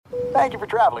Thank you for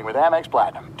traveling with Amex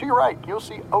Platinum. To your right, you'll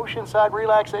see oceanside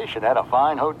relaxation at a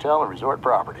fine hotel and resort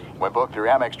property. When booked through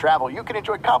Amex Travel, you can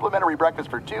enjoy complimentary breakfast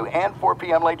for 2 and 4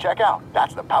 p.m. late checkout.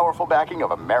 That's the powerful backing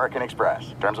of American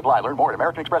Express. Terms apply. Learn more at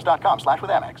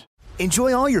americanexpress.com/withAmex.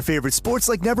 Enjoy all your favorite sports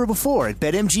like never before at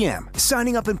BetMGM.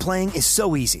 Signing up and playing is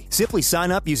so easy. Simply sign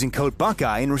up using code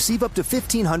Buckeye and receive up to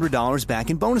 $1,500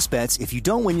 back in bonus bets if you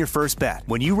don't win your first bet.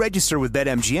 When you register with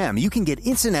BetMGM, you can get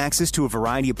instant access to a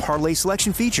variety of parlay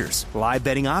selection features, live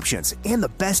betting options, and the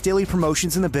best daily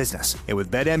promotions in the business. And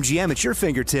with BetMGM at your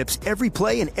fingertips, every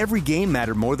play and every game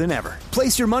matter more than ever.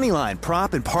 Place your moneyline,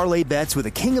 prop, and parlay bets with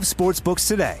the king of sportsbooks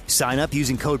today. Sign up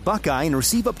using code Buckeye and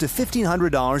receive up to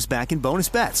 $1,500 back in bonus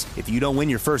bets if you don't win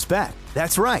your first bet.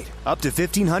 That's right, up to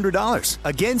 $1,500.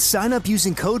 Again, sign up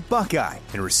using code Buckeye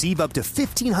and receive up to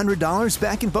 $1,500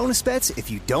 back in bonus bets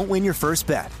if you don't win your first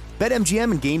bet.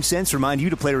 BetMGM and GameSense remind you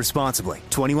to play responsibly.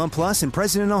 21 plus and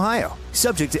present in Ohio.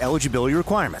 Subject to eligibility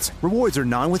requirements. Rewards are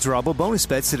non-withdrawable bonus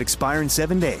bets that expire in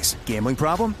 7 days. Gambling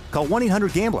problem? Call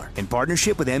 1-800-GAMBLER in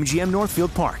partnership with MGM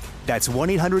Northfield Park. That's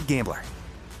 1-800-GAMBLER.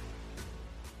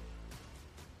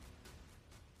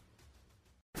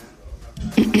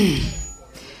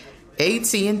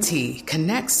 AT&T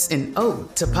connects an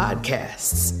ode to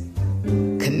podcasts.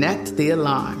 Connect the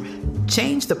alarm.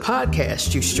 Change the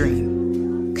podcast you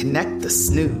stream. Connect the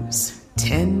snooze.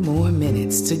 10 more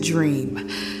minutes to dream.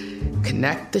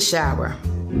 Connect the shower.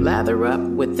 Lather up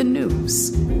with the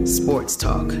news. Sports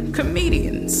talk,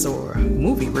 comedians, or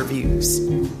movie reviews.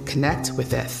 Connect with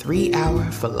that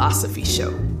 3-hour philosophy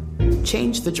show.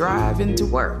 Change the drive into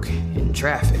work in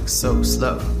traffic so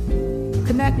slow.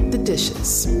 Connect the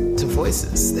dishes to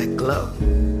voices that glow.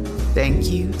 Thank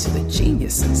you to the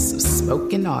geniuses of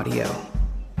spoken audio.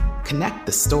 Connect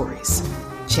the stories.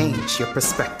 Change your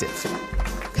perspective.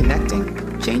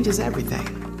 Connecting changes everything.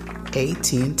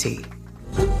 AT&T.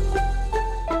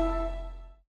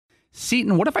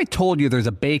 Seton, what if I told you there's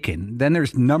a bacon, then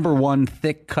there's number one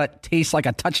thick cut, tastes like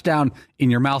a touchdown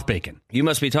in your mouth bacon? You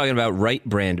must be talking about Wright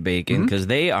brand bacon, because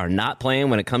they are not playing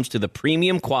when it comes to the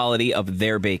premium quality of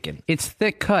their bacon. It's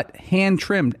thick cut, hand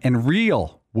trimmed, and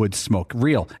real wood smoke,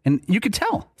 real. And you can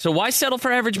tell. So why settle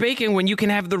for average bacon when you can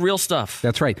have the real stuff?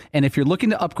 That's right. And if you're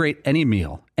looking to upgrade any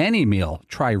meal,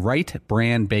 try Wright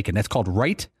brand bacon. That's called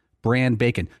Wright brand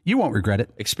bacon. You won't regret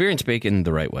it. Experience bacon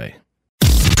the right way.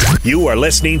 You are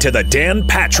listening to the Dan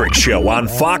Patrick Show on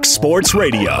Fox Sports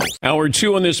Radio. Hour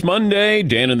 2 on this Monday.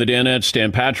 Dan and the Danettes,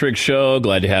 Dan Patrick Show.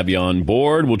 Glad to have you on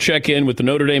board. We'll check in with the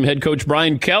Notre Dame head coach,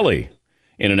 Brian Kelly,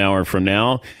 in an hour from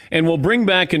now. And we'll bring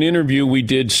back an interview we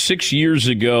did 6 years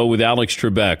ago with Alex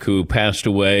Trebek, who passed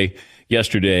away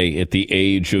yesterday at the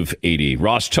age of 80.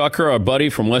 Ross Tucker, our buddy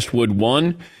from Westwood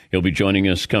One, he'll be joining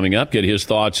us coming up. Get his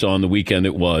thoughts on the weekend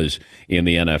that was in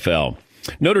the NFL.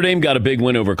 Notre Dame got a big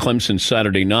win over Clemson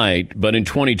Saturday night, but in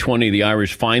 2020, the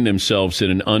Irish find themselves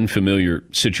in an unfamiliar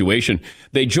situation.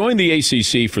 They joined the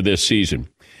ACC for this season.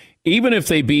 Even if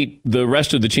they beat the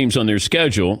rest of the teams on their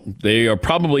schedule, they are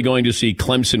probably going to see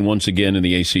Clemson once again in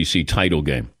the ACC title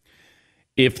game.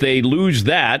 If they lose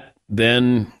that,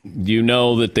 then you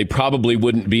know that they probably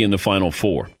wouldn't be in the Final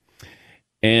Four.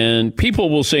 And people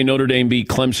will say Notre Dame beat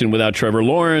Clemson without Trevor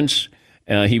Lawrence.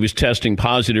 He was testing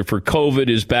positive for COVID.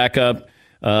 His backup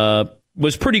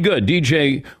was pretty good.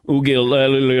 DJ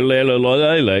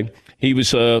Uiagalelei. He was,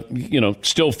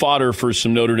 still fodder for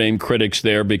some Notre Dame critics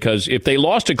there, because if they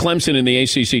lost to Clemson in the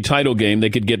ACC title game, they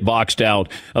could get boxed out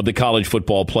of the college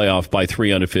football playoff by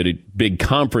 3 undefeated big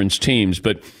conference teams.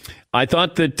 But I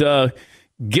thought that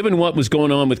given what was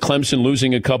going on with Clemson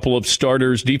losing a couple of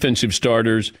starters, defensive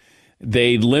starters,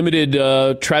 they limited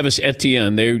Travis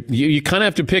Etienne. You kind of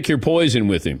have to pick your poison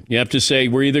with him. You have to say,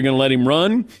 we're either going to let him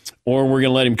run or we're going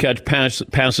to let him catch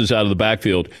passes out of the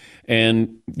backfield.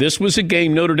 And this was a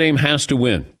game Notre Dame has to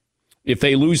win. If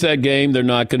they lose that game, they're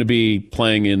not going to be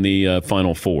playing in the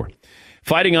Final Four.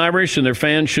 Fighting Irish and their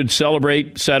fans should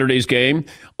celebrate Saturday's game,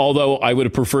 although I would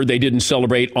have preferred they didn't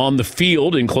celebrate on the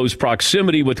field in close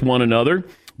proximity with one another.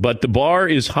 But the bar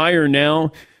is higher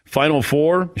now. Final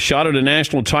Four, shot at a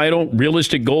national title,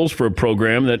 realistic goals for a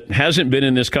program that hasn't been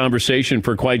in this conversation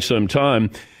for quite some time.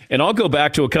 And I'll go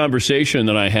back to a conversation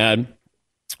that I had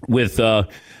with a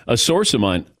source of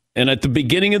mine. And at the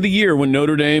beginning of the year, when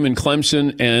Notre Dame and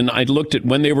Clemson, and I looked at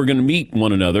when they were going to meet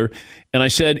one another, and I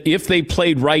said, if they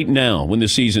played right now when the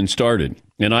season started,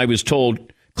 and I was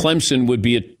told Clemson would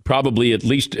be probably at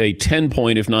least a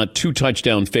 10-point, if not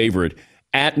 2-touchdown favorite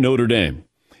at Notre Dame.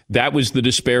 That was the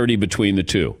disparity between the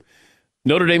two.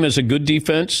 Notre Dame has a good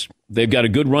defense. They've got a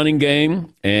good running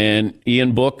game, and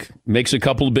Ian Book makes a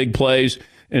couple of big plays,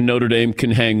 and Notre Dame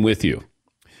can hang with you.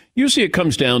 Usually it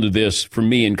comes down to this for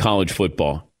me in college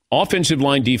football. Offensive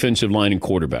line, defensive line, and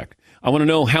quarterback. I want to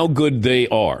know how good they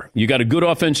are. You got a good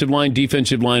offensive line,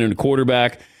 defensive line, and a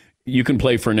quarterback, you can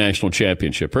play for a national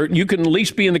championship. Or you can at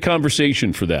least be in the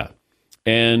conversation for that.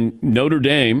 And Notre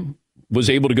Dame was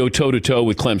able to go toe-to-toe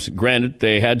with Clemson. Granted,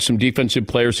 they had some defensive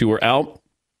players who were out.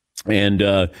 And,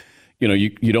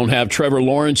 you don't have Trevor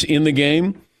Lawrence in the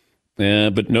game.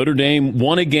 But Notre Dame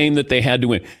won a game that they had to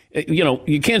win.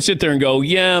 You can't sit there and go,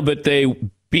 yeah, but they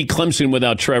beat Clemson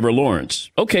without Trevor Lawrence.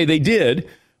 Okay, they did,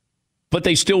 but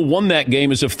they still won that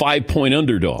game as a 5-point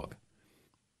underdog.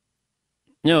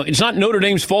 It's not Notre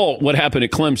Dame's fault what happened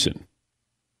at Clemson.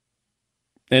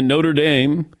 And Notre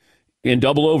Dame, in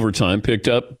double overtime, picked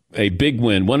up a big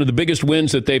win, one of the biggest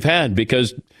wins that they've had,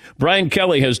 because Brian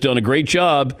Kelly has done a great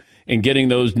job in getting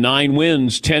those 9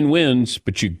 wins, 10 wins,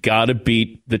 but you got to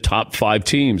beat the top 5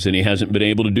 teams, and he hasn't been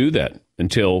able to do that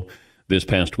until this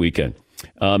past weekend.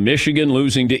 Michigan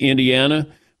losing to Indiana.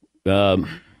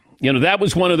 That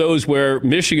was one of those where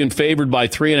Michigan favored by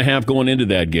 3.5 going into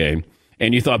that game,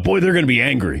 and you thought, boy, they're going to be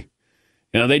angry.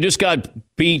 They just got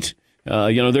beat.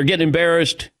 They're getting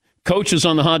embarrassed. Coach is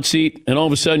on the hot seat, and all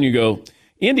of a sudden you go,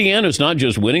 Indiana's not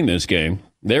just winning this game.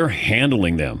 They're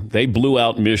handling them. They blew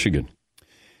out Michigan.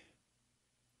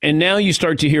 And now you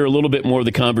start to hear a little bit more of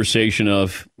the conversation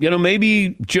of,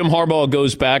 maybe Jim Harbaugh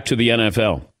goes back to the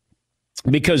NFL,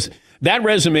 because that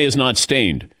resume is not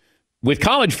stained. With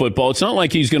college football, it's not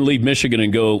like he's going to leave Michigan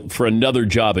and go for another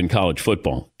job in college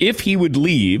football. If he would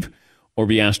leave or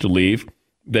be asked to leave,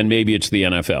 then maybe it's the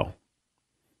NFL.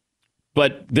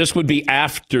 But this would be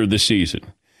after the season.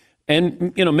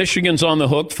 And, Michigan's on the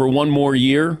hook for one more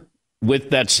year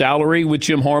with that salary with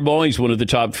Jim Harbaugh. He's one of the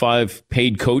top 5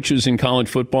 paid coaches in college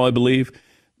football, I believe.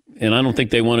 And I don't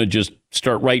think they want to just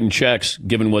start writing checks,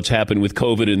 given what's happened with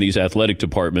COVID in these athletic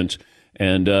departments.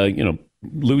 And,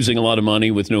 losing a lot of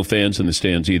money with no fans in the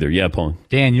stands either. Yeah, Paul.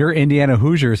 Dan, your Indiana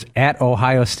Hoosiers at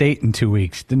Ohio State in 2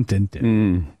 weeks. Dun, dun,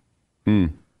 dun.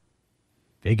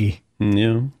 Biggie.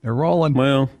 Yeah. They're rolling.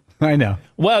 Well, I know.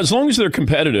 Well, as long as they're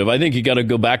competitive, I think you got to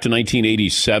go back to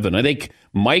 1987. I think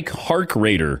Mike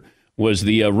Harkrader was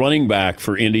the running back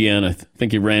for Indiana. I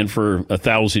think he ran for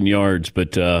 1,000 yards,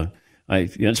 but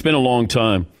it's been a long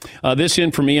time. This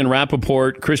in from Ian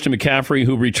Rappaport. Christian McCaffrey,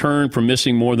 who returned from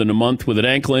missing more than a month with an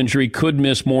ankle injury, could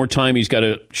miss more time. He's got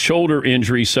a shoulder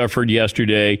injury suffered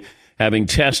yesterday, having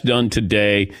tests done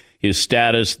today. His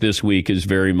status this week is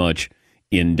very much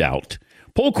in doubt.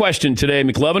 Poll question today,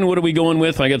 McLovin, what are we going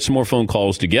with? I got some more phone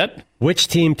calls to get. Which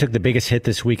team took the biggest hit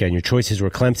this weekend? Your choices were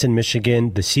Clemson,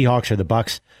 Michigan, the Seahawks, or the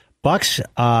Bucs. Bucs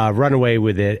run away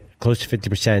with it, close to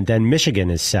 50%. Then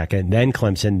Michigan is second, then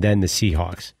Clemson, then the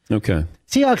Seahawks. Okay.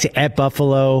 Seahawks at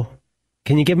Buffalo.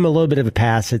 Can you give them a little bit of a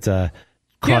pass? It's a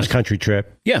cross-country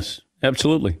trip. Yes,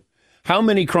 absolutely. How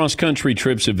many cross-country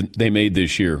trips have they made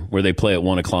this year where they play at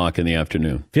 1 o'clock in the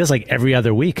afternoon? Feels like every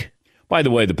other week. By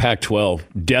the way, the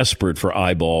Pac-12, desperate for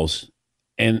eyeballs.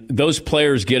 And those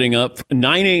players getting up,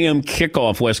 9 a.m.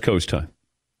 kickoff West Coast time.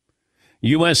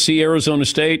 USC, Arizona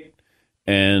State.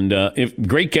 And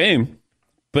great game,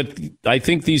 but I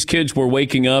think these kids were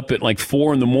waking up at like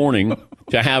 4 in the morning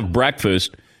to have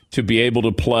breakfast to be able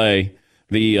to play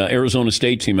the Arizona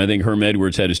State team. I think Herm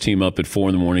Edwards had his team up at 4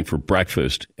 in the morning for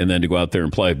breakfast and then to go out there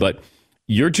and play. But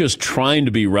you're just trying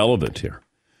to be relevant here.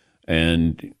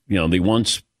 And, they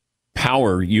once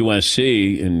power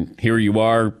USC, and here you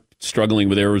are struggling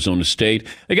with Arizona State.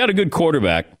 They got a good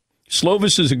quarterback.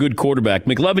 Slovis is a good quarterback.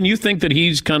 McLevin, you think that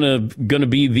he's kind of going to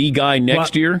be the guy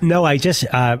next year? No, I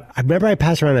remember I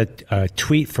passed around a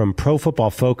tweet from Pro Football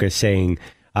Focus saying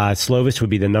Slovis would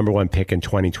be the number 1 pick in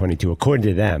 2022, according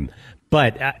to them.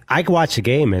 But I watched the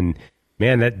game, and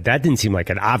man, that didn't seem like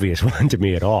an obvious one to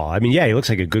me at all. I mean, yeah, he looks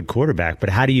like a good quarterback, but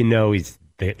how do you know he's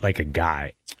like a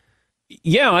guy?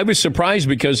 Yeah, I was surprised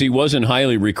because he wasn't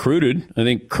highly recruited. I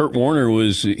think Kurt Warner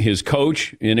was his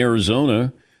coach in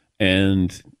Arizona,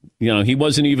 and he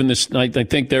wasn't even this. I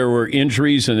think there were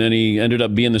injuries, and then he ended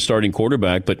up being the starting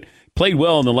quarterback, but played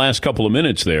well in the last couple of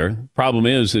minutes there. Problem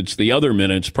is, it's the other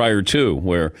minutes prior to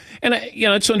where, and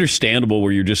it's understandable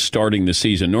where you're just starting the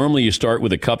season. Normally you start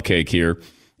with a cupcake here.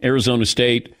 Arizona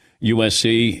State,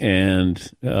 USC, and,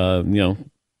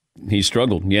 he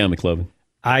struggled. Yeah, McLevin.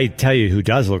 I tell you who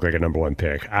does look like a number 1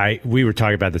 pick. We were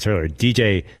talking about this earlier.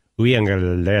 DJ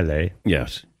Uiagalelei.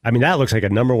 Yes. I mean, that looks like a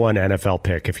number 1 NFL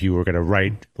pick if you were going to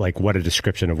write like what a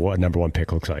description of what a number 1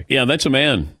 pick looks like. Yeah, that's a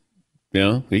man.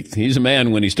 He's a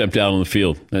man when he stepped out on the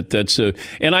field.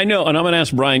 And I know, and I'm going to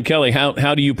ask Brian Kelly,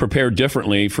 how do you prepare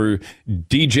differently for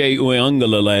DJ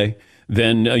Uiagalelei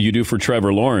than you do for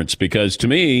Trevor Lawrence? Because to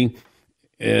me,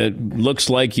 it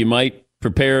looks like you might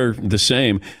prepare the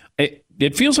same.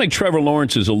 It feels like Trevor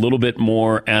Lawrence is a little bit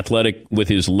more athletic with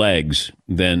his legs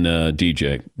than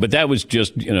DJ. But that was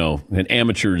just, an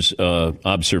amateur's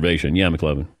observation. Yeah,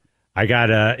 McLovin. I got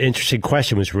an interesting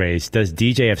question was raised. Does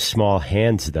DJ have small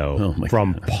hands, though?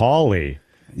 From Paulie.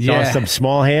 Yeah. Saw some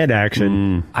small hand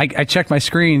action. I checked my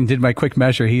screen, did my quick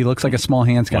measure. He looks like a small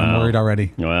hands guy. Wow. I'm worried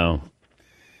already. Wow.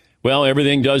 Well,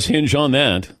 everything does hinge on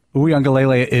that.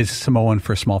 Uiagalelei is Samoan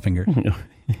for small finger.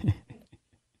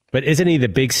 But isn't he the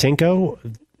big Cinco,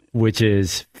 which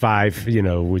is 5,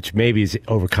 which maybe is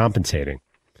overcompensating?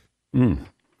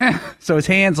 So his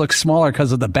hands look smaller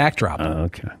because of the backdrop.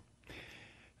 Okay.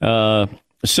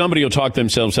 Somebody will talk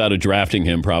themselves out of drafting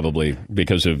him probably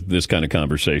because of this kind of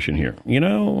conversation here. I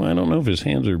don't know if his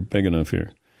hands are big enough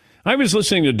here. I was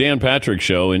listening to Dan Patrick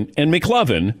show and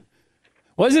McLovin,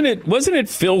 wasn't it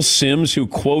Phil Simms who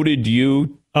quoted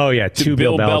you? Oh yeah, to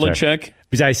Bill Belichick.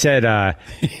 Because I said, I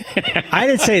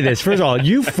didn't say this. First of all,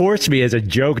 you forced me as a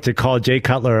joke to call Jay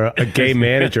Cutler a game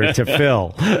manager to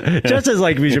Phil. Just as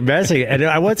like we were messing. And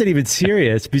I wasn't even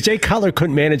serious. Because Jay Cutler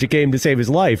couldn't manage a game to save his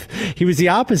life. He was the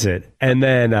opposite. And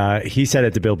then he said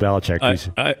it to Bill Belichick.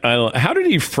 How did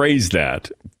he phrase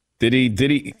that? Did he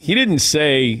didn't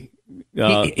say...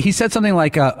 he said something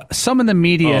like, some in the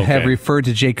media have referred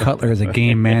to Jay Cutler as a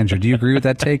game manager. Do you agree with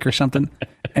that take or something?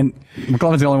 And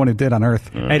McLovin's the only one who did on earth.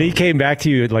 And he came back to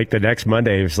you like the next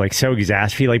Monday. It was like so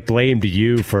exasperated. He like blamed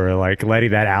you for like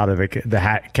letting that out of the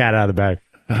cat out of the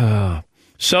bag.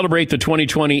 Celebrate the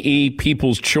 2020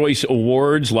 People's Choice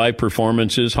Awards, live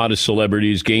performances, hottest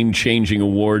celebrities, game-changing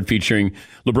award featuring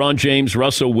LeBron James,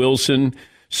 Russell Wilson,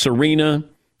 Serena,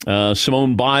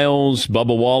 Simone Biles,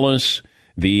 Bubba Wallace.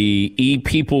 The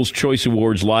People's Choice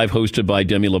Awards live hosted by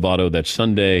Demi Lovato. That's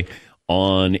Sunday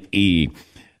on E!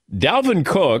 Dalvin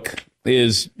Cook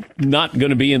is not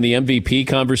going to be in the MVP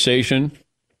conversation.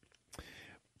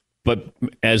 But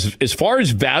as far as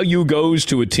value goes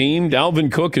to a team,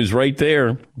 Dalvin Cook is right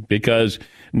there because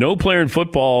no player in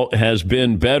football has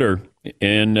been better.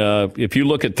 And if you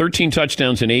look at 13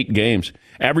 touchdowns in 8 games,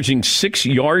 averaging 6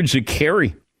 yards a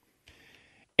carry.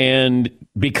 And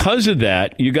because of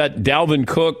that, you got Dalvin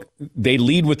Cook. They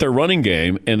lead with their running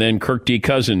game, and then Kirk D.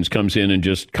 Cousins comes in and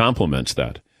just complements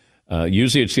that.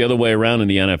 Usually it's the other way around in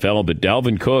the NFL, but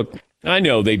Dalvin Cook, I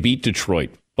know they beat Detroit,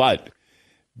 but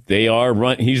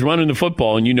he's running the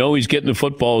football, and he's getting the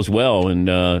football as well,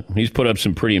 and he's put up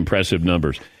some pretty impressive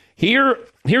numbers.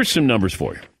 Here's some numbers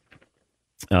for you.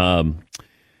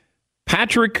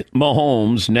 Patrick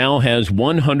Mahomes now has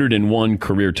 101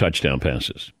 career touchdown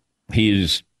passes. He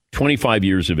is 25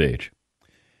 years of age.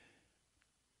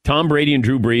 Tom Brady and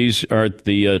Drew Brees are at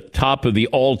the top of the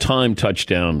all-time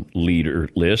touchdown leader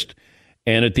list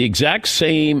and at the exact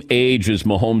same age as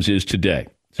Mahomes is today.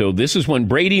 So this is when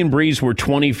Brady and Brees were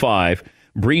 25.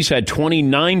 Brees had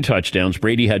 29 touchdowns.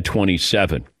 Brady had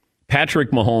 27. Patrick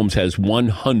Mahomes has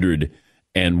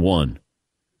 101.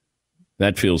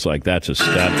 That feels like that's a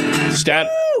stat of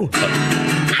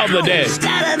the day.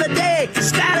 Stat of the day.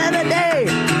 Stat of the day.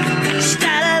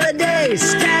 Stat of the day.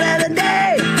 Stat of the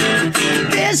day.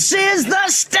 This is the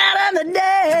stat of the day.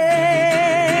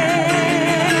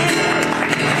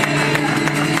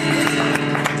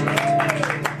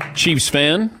 Chiefs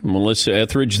fan, Melissa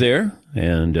Etheridge there,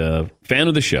 and fan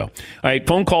of the show. All right,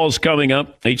 phone calls coming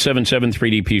up,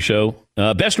 877-3DP Show.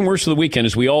 Best and worst of the weekend,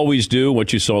 as we always do,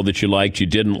 what you saw that you liked, you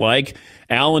didn't like.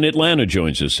 Al in Atlanta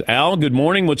joins us. Al, good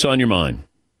morning. What's on your mind?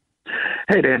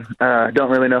 Hey, Dan. Don't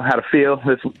really know how to feel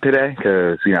today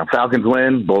because, Falcons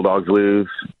win, Bulldogs lose.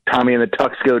 Tommy and the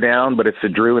Tucks go down, but it's the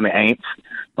Drew and the Aints.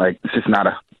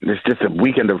 It's just a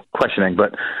weekend of questioning.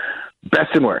 But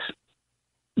best and worst.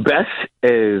 Best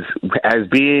is, as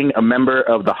being a member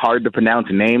of the Hard to Pronounce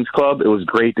Names Club, it was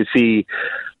great to see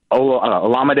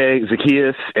Olamide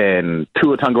Zaccheaus and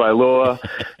Tua Tagovailoa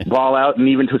ball out, and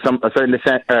even to a certain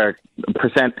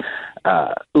percent,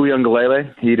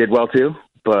 Uiagalelei, he did well too.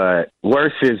 But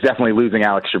worse is definitely losing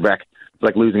Alex Trebek. It's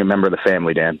like losing a member of the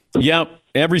family, Dan. Yeah,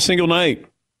 every single night,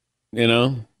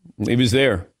 he was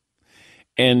there.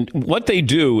 And what they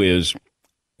do is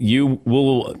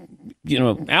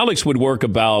Alex would work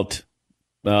about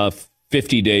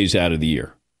 50 days out of the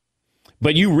year.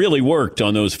 But you really worked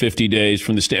on those 50 days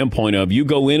from the standpoint of you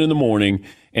go in the morning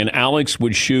and Alex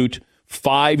would shoot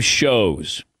 5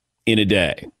 shows in a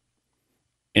day.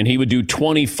 And he would do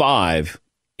 25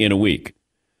 in a week.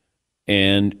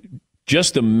 And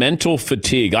just the mental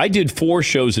fatigue. I did 4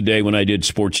 shows a day when I did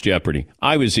Sports Jeopardy.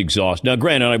 I was exhausted. Now,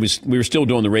 granted, we were still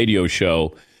doing the radio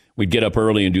show. We'd get up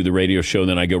early and do the radio show, and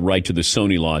then I go right to the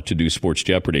Sony lot to do Sports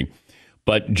Jeopardy.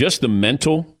 But just the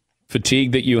mental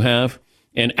fatigue that you have,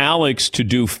 And Alex, to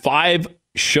do 5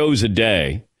 shows a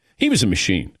day, he was a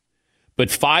machine. But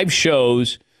 5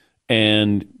 shows,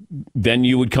 and then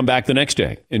you would come back the next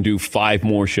day and do 5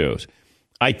 more shows.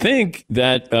 I think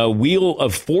that Wheel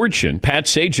of Fortune, Pat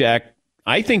Sajak,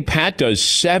 I think Pat does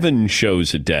 7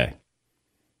 shows a day.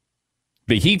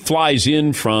 But he flies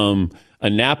in from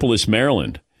Annapolis,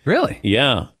 Maryland. Really?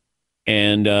 Yeah.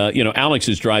 And, Alex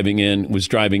was driving in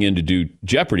to do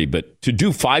Jeopardy. But to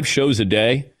do 5 shows a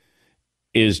day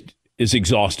is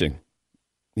exhausting.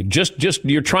 Just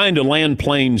you're trying to land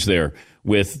planes there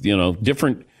with,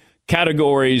 different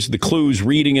categories, the clues,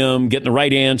 reading them, getting the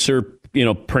right answer,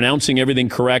 pronouncing everything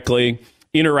correctly,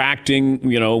 interacting,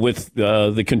 with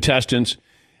the contestants.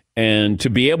 And to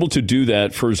be able to do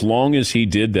that for as long as he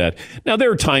did that. Now,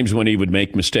 there are times when he would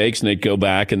make mistakes and they'd go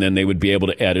back and then they would be able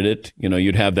to edit it.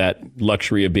 You'd have that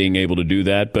luxury of being able to do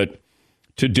that. But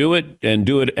to do it and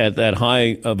do it at that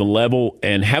high of a level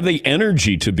and have the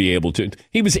energy to be able to.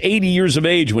 He was 80 years of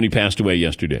age when he passed away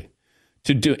yesterday.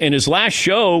 And his last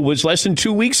show was less than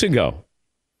 2 weeks ago.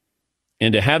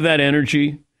 And to have that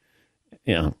energy,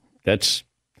 that's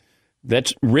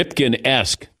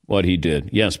Ripken-esque. What he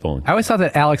did. Yes, Paul. I always thought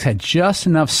that Alex had just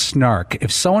enough snark.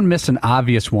 If someone missed an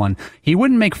obvious one, he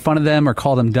wouldn't make fun of them or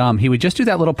call them dumb. He would just do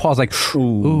that little pause like,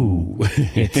 ooh,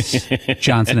 it's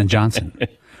Johnson & Johnson.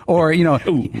 Or,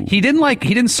 he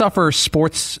didn't suffer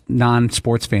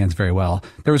non-sports fans very well.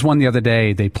 There was one the other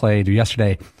day they played, or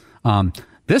yesterday.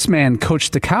 This man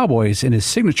coached the Cowboys in his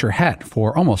signature hat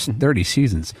for almost 30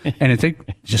 seasons. And it's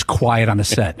just quiet on the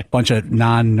set. Bunch of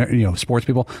sports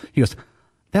people. He goes,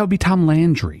 that would be Tom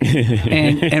Landry.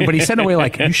 But he said in a way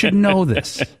like, you should know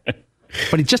this.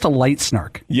 But he's just a light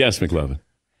snark. Yes, McLovin.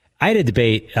 I had a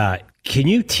debate. Can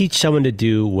you teach someone to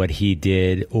do what he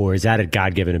did, or is that a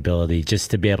God-given ability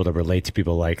just to be able to relate to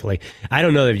people? Like I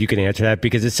don't know if you can answer that,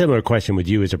 because it's a similar question with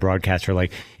you as a broadcaster.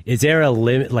 Like, is there a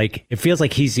limit? Like, it feels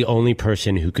like he's the only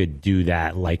person who could do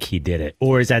that like he did it.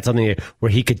 Or is that something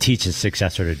where he could teach his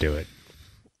successor to do it?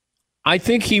 I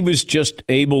think he was just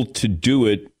able to do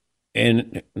it.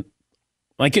 And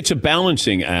it's a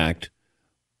balancing act,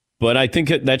 but I think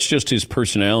that's just his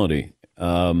personality.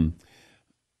 And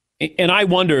I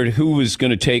wondered who was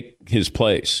going to take his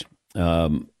place.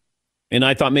 And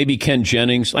I thought maybe Ken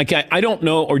Jennings. I don't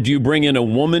know. Or do you bring in a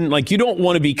woman? You don't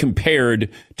want to be compared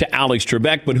to Alex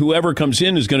Trebek, but whoever comes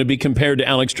in is going to be compared to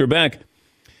Alex Trebek.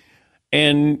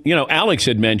 And, Alex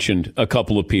had mentioned a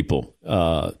couple of people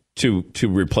to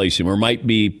replace him, or might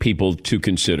be people to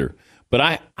consider.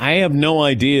 But I have no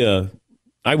idea.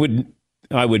 I would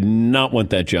not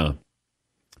want that job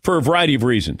for a variety of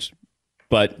reasons.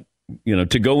 But,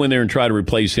 to go in there and try to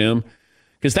replace him,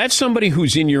 because that's somebody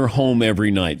who's in your home every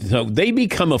night. So they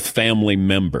become a family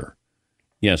member.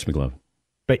 Yes, McLovin.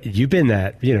 But you've been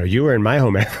that, you were in my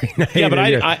home every night. Yeah, but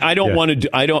I don't want to do,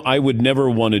 I would never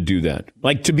want to do that.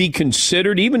 To be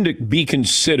considered, even to be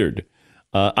considered,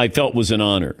 I felt was an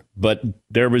honor, but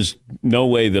there was no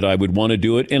way that I would want to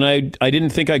do it, and I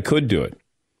didn't think I could do it.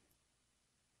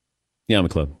 Yeah,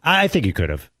 McClub. I think you could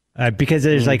have, because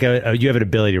there's you have an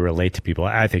ability to relate to people.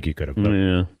 I think you could have.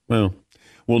 Yeah, well,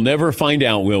 we'll never find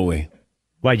out, will we?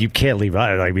 Well, you can't leave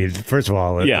out. First of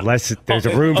all, unless there's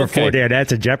a room for 4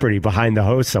 Danettes of Jeopardy behind the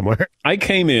host somewhere. I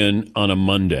came in on a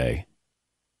Monday,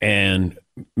 and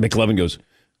McLovin goes,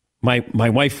 My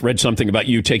wife read something about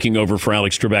you taking over for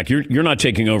Alex Trebek. You're not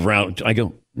taking over Alex. I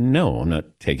go, no, I'm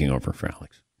not taking over for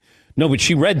Alex. No, but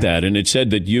she read that, and it said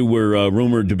that you were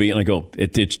rumored to be. And I go,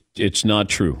 it's not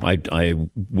true. I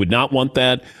would not want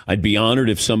that. I'd be honored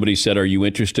if somebody said, "Are you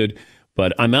interested?"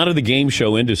 But I'm out of the game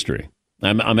show industry.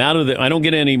 I'm out of I don't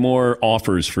get any more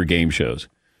offers for game shows.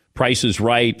 Price is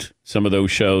Right. Some of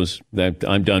those shows that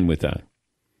I'm done with that.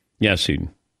 Yes,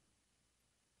 Eden.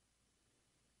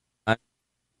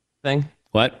 Thing?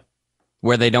 What?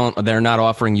 Where they're not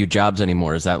offering you jobs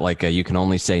anymore. Is that you can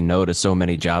only say no to so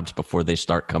many jobs before they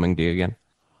start coming to you again?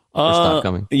 Or stop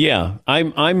coming? Yeah.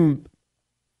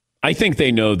 I think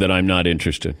they know that I'm not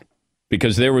interested,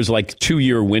 because there was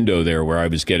 2-year window there where I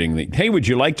was getting hey, would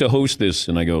you like to host this?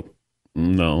 And I go,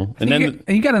 no. And then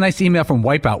you got a nice email from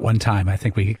Wipeout one time. I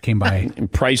think we came by.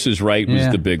 Price is Right was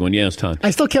the big one. Yes, Todd. I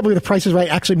still can't believe the Price is Right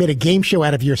actually made a game show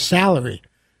out of your salary,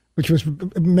 which was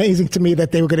amazing to me,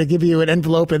 that they were going to give you an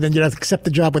envelope and then you'd have to accept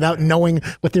the job without knowing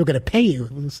what they were going to pay you.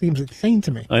 It seems insane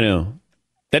to me. I know.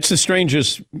 That's the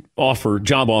strangest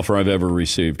job offer I've ever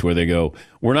received, where they go,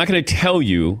 we're not going to tell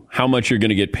you how much you're going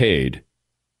to get paid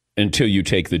until you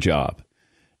take the job.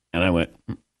 And I went,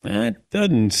 that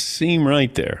doesn't seem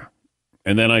right there.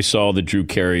 And then I saw that Drew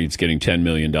Carey is getting $10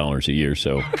 million a year.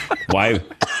 So why?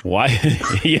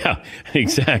 Yeah,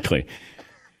 exactly.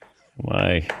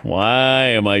 Why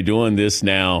am I doing this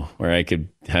now where I could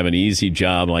have an easy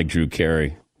job like Drew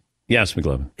Carey? Yes,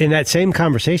 McLovin. In that same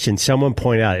conversation, someone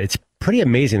pointed out it's pretty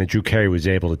amazing that Drew Carey was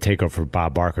able to take over for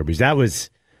Bob Barker, because that was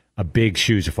a big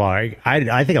shoes to fall.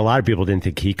 I think a lot of people didn't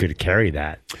think he could carry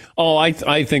that. Oh,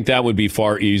 I think that would be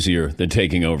far easier than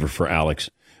taking over for Alex,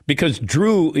 because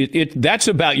Drew, that's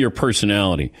about your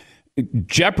personality.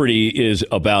 Jeopardy is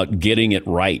about getting it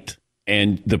right,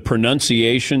 and the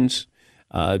pronunciations,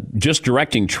 just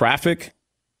directing traffic.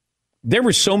 There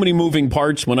were so many moving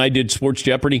parts when I did Sports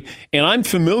Jeopardy, and I'm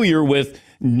familiar with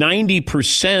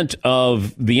 90%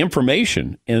 of the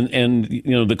information and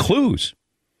the clues.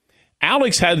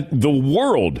 Alex had the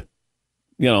world,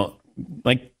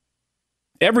 like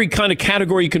every kind of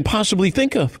category you can possibly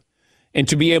think of. And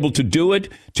to be able to do it,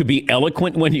 to be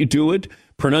eloquent when you do it,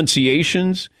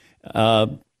 pronunciations,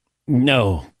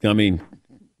 no. I mean,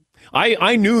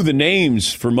 I knew the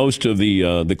names for most of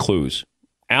the clues.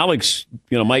 Alex,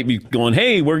 might be going,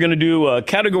 hey, we're going to do a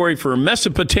category for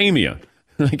Mesopotamia.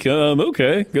 Like,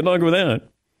 okay, good luck with that.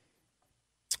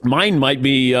 Mine might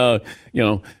be,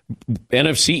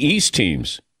 NFC East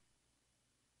teams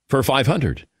for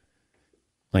 500.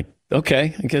 Like,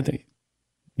 okay, I get that.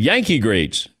 Yankee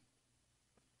grades.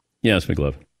 Yes,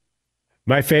 McLovin.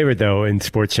 My favorite, though, in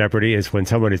Sports Jeopardy is when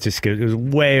someone is just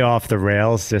way off the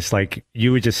rails, just like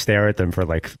you would just stare at them for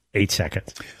like 8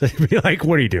 seconds. Be like,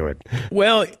 what are you doing?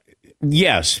 Well,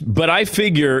 yes, but I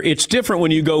figure it's different when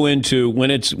you go into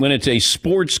when it's a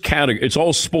sports category. It's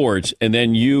all sports, and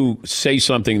then you say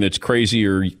something that's crazy,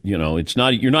 or it's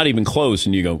not. You're not even close,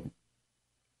 and you go,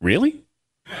 really?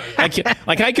 I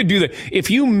could do that. If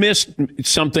you missed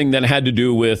something that had to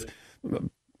do with,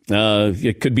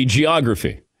 it could be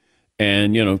geography.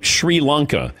 And, Sri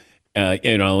Lanka,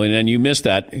 and then you miss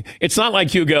that. It's not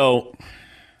like you go,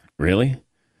 really?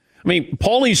 I mean,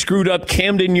 Paulie screwed up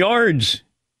Camden Yards.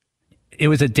 It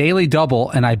was a daily double,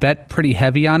 and I bet pretty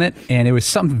heavy on it. And it was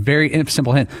some very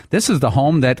simple hint. This is the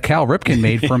home that Cal Ripken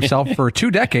made for himself for 2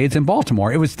 decades in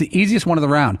Baltimore. It was the easiest one of the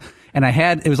round. And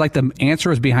it was like the answer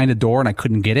was behind a door, and I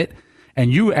couldn't get it.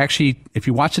 And you actually, if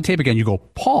you watch the tape again, you go,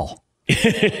 Paul.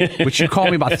 Which you call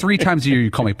me about 3 times a year,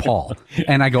 you call me Paul.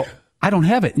 And I go, I don't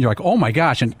have it. And you're like, oh my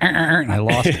gosh. And I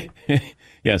lost it.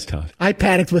 Yes, Todd. I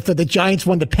panicked with the Giants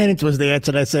won the pennant was the answer.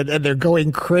 And I said, and they're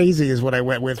going crazy is what I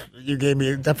went with. You gave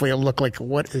me definitely a look like,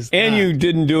 what is and that? You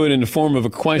didn't do it in the form of a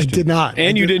question. I did not.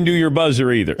 And you didn't do your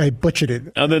buzzer either. I butchered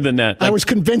it. Other than that. I was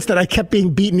convinced that I kept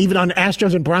being beaten even on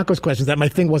Astros and Broncos questions, that my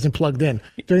thing wasn't plugged in.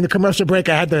 During the commercial break,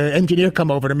 I had the engineer come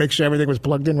over to make sure everything was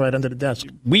plugged in right under the desk.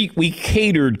 We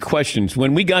catered questions.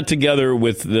 When we got together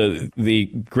with the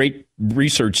great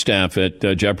research staff at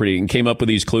Jeopardy and came up with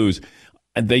these clues,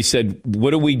 and they said,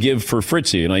 what do we give for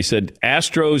Fritzy? And I said,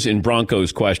 Astros and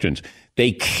Broncos questions.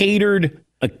 They catered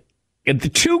the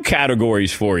 2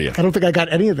 categories for you. I don't think I got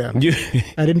any of them.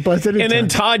 I didn't buzz any. And then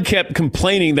Todd kept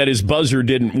complaining that his buzzer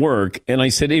didn't work. And I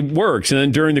said, it works. And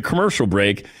then during the commercial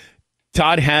break,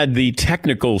 Todd had the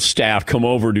technical staff come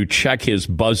over to check his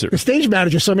buzzer. The stage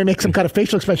manager saw me make some kind of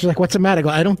facial expression. Like, what's the matter? I go,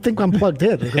 I don't think I'm plugged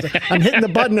in. Because I'm hitting the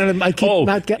button and I keep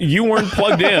not getting. You weren't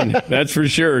plugged in. That's for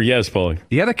sure. Yes, Paulie.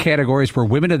 The other categories were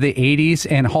women of the 80s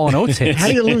and Hall & Oates hits. How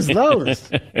do you lose those?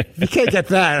 You can't get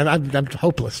that. I'm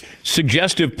hopeless.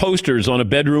 Suggestive posters on a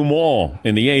bedroom wall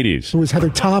in the 80s. Who was Heather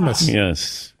Thomas?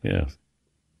 Yes. It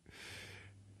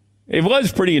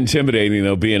was pretty intimidating,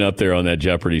 though, being up there on that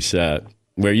Jeopardy set,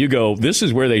 where you go, this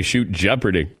is where they shoot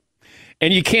Jeopardy.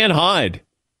 And you can't hide.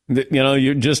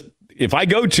 You're just, if I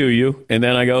go to you and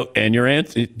then I go, and your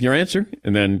answer,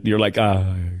 and then you're like,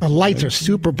 The lights are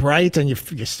super bright and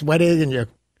you're sweating and you're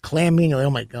clammy and you're like,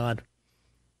 oh my God.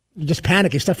 You just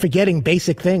panic. You start forgetting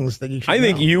basic things that you should I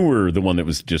think know. you were the one that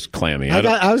was just clammy.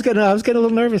 I was getting a little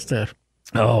nervous there.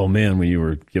 Oh man, when you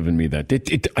were giving me that,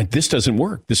 this doesn't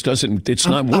work. It's not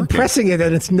working. I'm pressing it,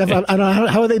 and it's never. I don't know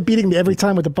how are they beating me every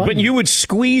time with the button. But you would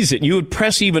squeeze it. You would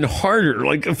press even harder.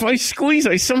 Like if I squeeze,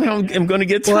 I somehow am going to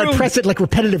get through. Or I press it like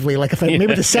repetitively. Like if maybe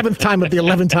the 7th time of the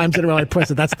 11 times in a row I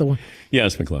press it. That's the one.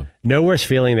 Yes, McClung. No worse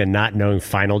feeling than not knowing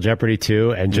Final Jeopardy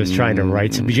 2 and just trying to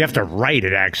write. But you have to write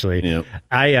it actually.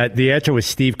 Yep. The answer was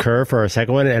Steve Kerr for our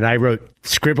second one, and I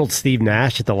scribbled Steve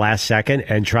Nash at the last second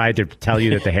and tried to tell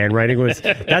you that the handwriting was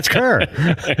that's Kerr.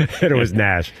 And it was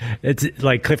Nash. It's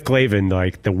like Cliff Clavin,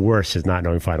 like the worst is not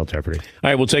knowing Final Jeopardy. All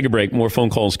right, we'll take a break. More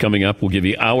phone calls coming up. We'll give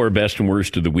you our best and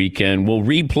worst of the weekend. We'll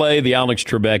replay the Alex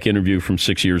Trebek interview from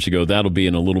 6 years ago. That'll be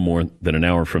in a little more than an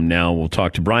hour from now. We'll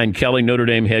talk to Brian Kelly, Notre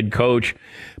Dame head coach.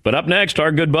 But up next,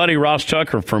 our good buddy Ross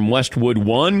Tucker from Westwood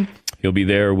One. He'll be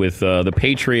there with the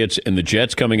Patriots and the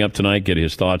Jets coming up tonight. Get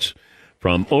his thoughts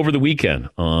from over the weekend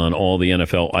on all the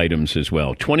NFL items as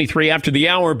well. 23 after the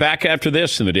hour, back after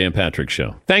this in the Dan Patrick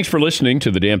Show. Thanks for listening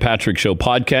to the Dan Patrick Show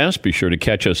podcast. Be sure to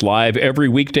catch us live every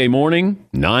weekday morning,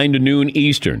 9 to noon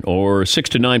Eastern or 6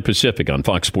 to 9 Pacific on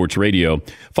Fox Sports Radio.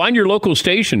 Find your local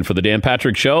station for the Dan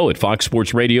Patrick Show at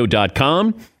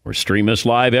foxsportsradio.com or stream us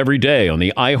live every day on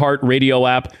the iHeartRadio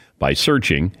app by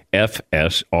searching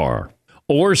FSR.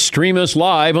 Or stream us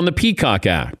live on the Peacock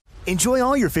app. Enjoy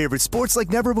all your favorite sports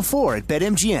like never before at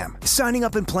BetMGM. Signing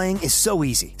up and playing is so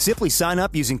easy. Simply sign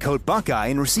up using code Buckeye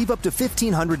and receive up to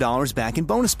 $1,500 back in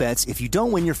bonus bets if you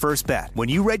don't win your first bet. When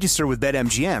you register with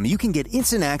BetMGM, you can get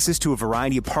instant access to a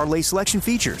variety of parlay selection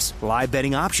features, live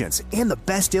betting options, and the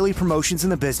best daily promotions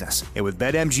in the business. And with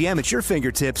BetMGM at your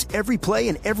fingertips, every play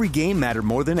and every game matter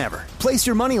more than ever. Place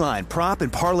your moneyline, prop,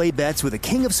 and parlay bets with the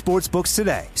king of sportsbooks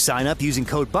today. Sign up using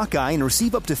code Buckeye and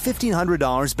receive up to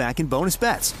 $1,500 back in bonus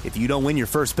bets if you don't win your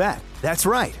first bet. That's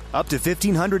right, up to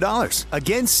 $1,500.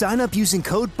 Again, sign up using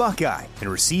code Buckeye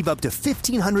and receive up to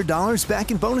 $1,500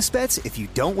 back in bonus bets if you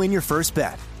don't win your first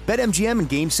bet. BetMGM and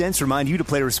GameSense remind you to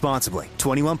play responsibly.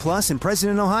 21 plus and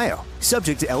present in Ohio.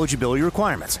 Subject to eligibility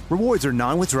requirements. Rewards are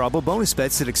non-withdrawable bonus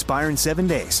bets that expire in 7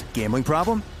 days. Gambling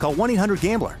problem? Call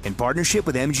 1-800-GAMBLER in partnership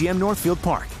with MGM Northfield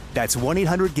Park. That's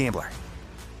 1-800-GAMBLER.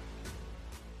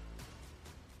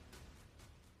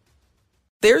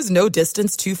 There's no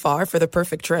distance too far for the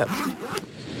perfect trip.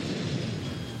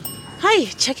 Hi,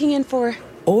 checking in for...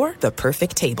 Or the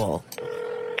perfect table.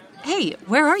 Hey,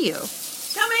 where are you?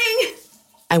 Coming!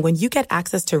 And when you get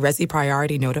access to Resi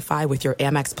Priority Notify with your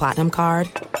Amex Platinum card...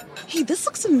 Hey, this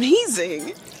looks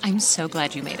amazing. I'm so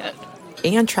glad you made it.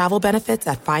 And travel benefits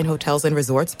at fine hotels and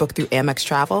resorts booked through Amex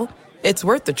Travel, it's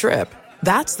worth the trip.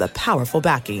 That's the powerful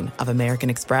backing of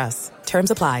American Express. Terms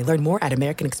apply. Learn more at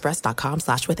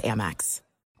americanexpress.com/withAmex.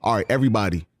 All right,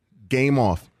 everybody, game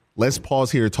off. Let's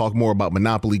pause here to talk more about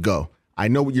Monopoly Go. I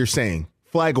know what you're saying.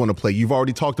 Flag on the play. You've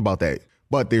already talked about that.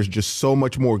 But there's just so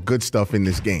much more good stuff in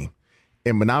this game.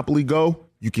 In Monopoly Go,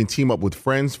 you can team up with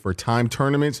friends for timed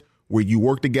tournaments where you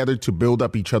work together to build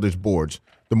up each other's boards.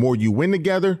 The more you win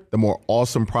together, the more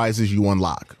awesome prizes you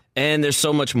unlock. And there's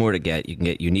so much more to get. You can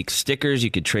get unique stickers.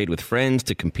 You could trade with friends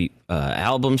to compete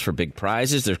albums for big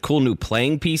prizes. There's cool new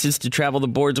playing pieces to travel the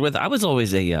boards with. I was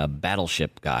always a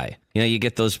Battleship guy. You know, you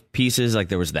get those pieces, like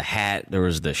there was the hat, there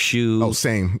was the shoe. Oh,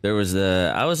 same. I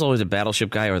was always a Battleship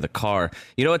guy, or the car.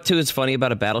 You know what, too, is funny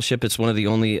about a Battleship? It's one of the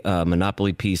only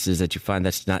Monopoly pieces that you find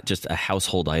that's not just a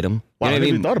household item. Wow, You know I never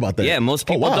even thought about that. Yeah, most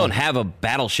people wow. don't have a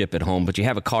Battleship at home, but you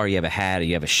have a car, you have a hat,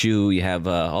 you have a shoe, you have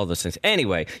all those things.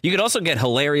 Anyway, you could also get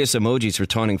hilarious emojis for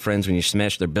taunting friends when you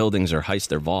smash their buildings or heist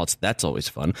their vaults. That's always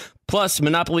fun. Plus,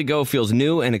 Monopoly Go feels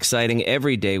new and exciting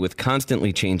every day with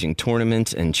constantly changing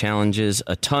tournaments and challenges.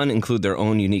 A ton include their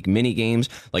own unique mini games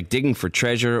like digging for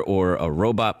treasure or a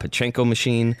robot Pachinko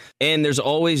machine. And there's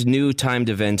always new timed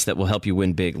events that will help you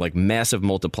win big, like massive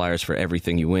multipliers for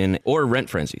everything you win or rent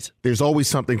frenzies. There's always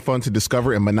something fun to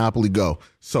discover in Monopoly Go.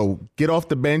 So get off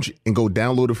the bench and go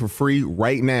download it for free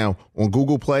right now on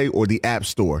Google Play or the App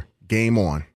Store. Game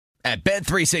on. At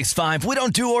Bet365, we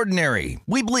don't do ordinary.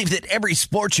 We believe that every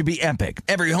sport should be epic.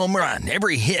 Every home run,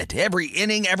 every hit, every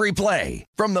inning, every play.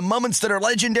 From the moments that are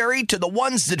legendary to the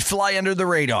ones that fly under the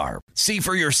radar. See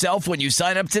for yourself when you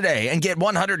sign up today and get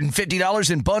 $150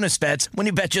 in bonus bets when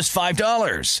you bet just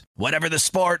 $5. Whatever the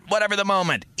sport, whatever the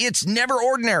moment, it's never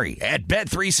ordinary at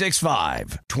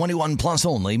Bet365. 21 plus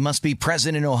only. Must be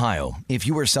present in Ohio. If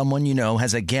you or someone you know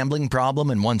has a gambling problem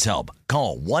and wants help,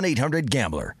 call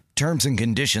 1-800-GAMBLER. Terms and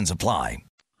conditions apply.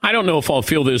 I don't know if I'll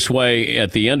feel this way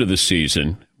at the end of the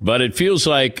season, but it feels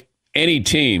like any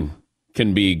team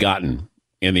can be gotten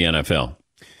in the NFL.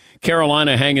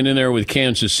 Carolina hanging in there with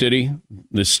Kansas City.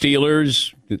 The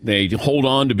Steelers, they hold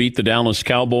on to beat the Dallas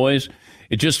Cowboys.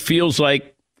 It just feels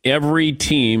like every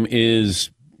team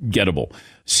is gettable.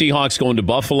 Seahawks going to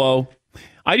Buffalo.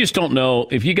 I just don't know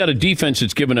if you got a defense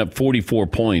that's given up 44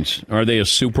 points, are they a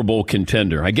Super Bowl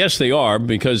contender? I guess they are,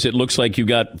 because it looks like you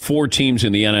got 4 teams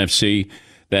in the NFC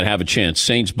that have a chance.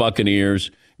 Saints, Buccaneers,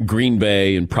 Green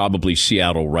Bay, and probably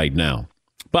Seattle right now.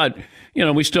 But, you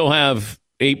know, we still have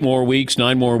 9 more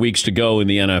weeks to go in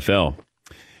the NFL.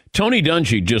 Tony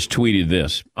Dungy just tweeted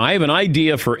this. I have an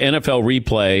idea for NFL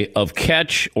replay of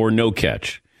catch or no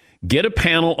catch. Get a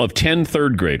panel of 10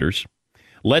 third graders.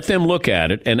 Let them look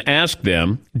at it and ask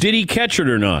them, did he catch it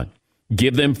or not?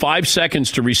 Give them 5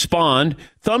 seconds to respond,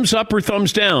 thumbs up or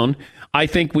thumbs down. I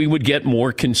think we would get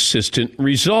more consistent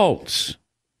results.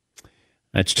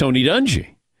 That's Tony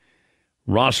Dungy.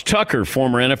 Ross Tucker,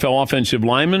 former NFL offensive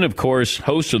lineman, of course,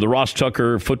 host of the Ross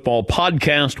Tucker football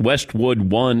podcast,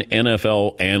 Westwood One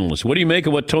NFL analyst. What do you make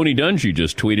of what Tony Dungy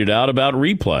just tweeted out about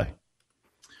replay?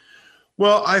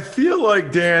 Well, I feel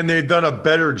like, Dan, they've done a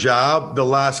better job the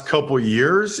last couple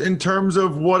years in terms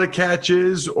of what a catch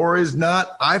is or is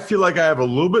not. I feel like I have a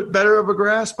little bit better of a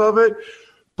grasp of it,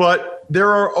 but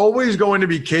there are always going to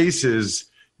be cases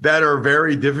that are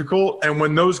very difficult. And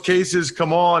when those cases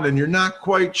come on and you're not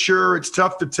quite sure, it's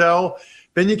tough to tell,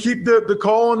 then you keep the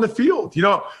call on the field. You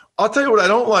know, I'll tell you what I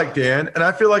don't like, Dan, and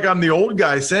I feel like I'm the old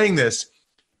guy saying this.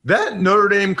 That Notre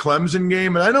Dame Clemson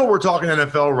game, and I know we're talking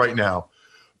NFL right now,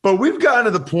 but we've gotten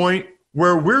to the point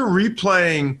where we're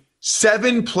replaying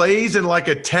 7 plays in like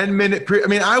a 10-minute period. I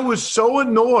mean, I was so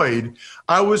annoyed.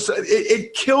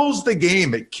 It kills the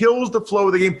game. It kills the flow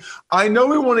of the game. I know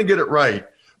we want to get it right,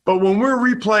 but when we're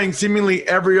replaying seemingly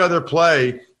every other play,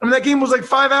 I mean, that game was like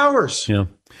 5 hours. Yeah.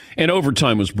 And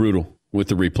overtime was brutal with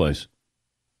the replays.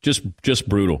 Just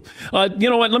brutal.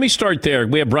 You know what? Let me start there.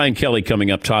 We have Brian Kelly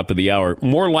coming up top of the hour.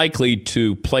 More likely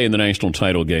to play in the national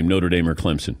title game, Notre Dame or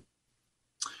Clemson?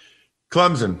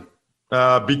 Clemson.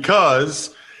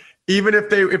 Because even if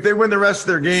they win the rest of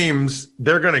their games,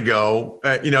 they're going to go.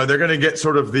 They're going to get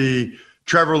sort of the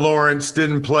Trevor Lawrence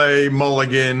didn't play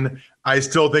mulligan. I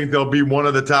still think they'll be one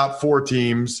of the top 4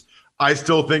 teams. I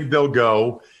still think they'll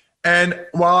go. And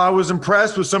while I was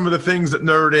impressed with some of the things that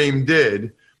Notre Dame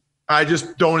did, I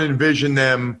just don't envision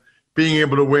them being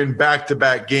able to win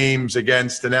back-to-back games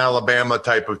against an Alabama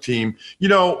type of team. You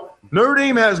know, Notre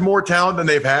Dame has more talent than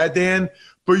they've had, Dan,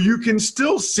 but you can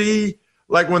still see,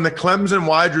 like when the Clemson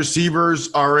wide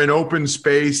receivers are in open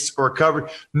space or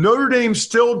covered, Notre Dame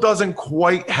still doesn't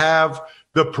quite have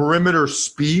the perimeter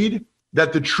speed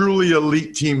that the truly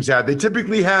elite teams have. They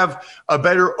typically have a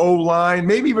better O-line,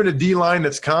 maybe even a D-line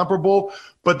that's comparable,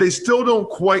 but they still don't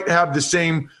quite have the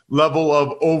same level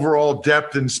of overall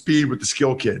depth and speed with the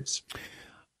skill kids.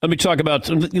 Let me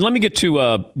get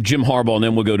to Jim Harbaugh, and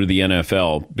then we'll go to the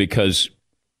NFL, because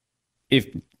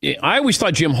I always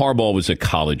thought Jim Harbaugh was a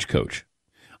college coach.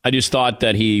 I just thought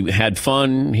that he had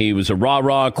fun. He was a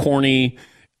rah-rah, corny.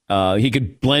 He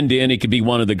could blend in. He could be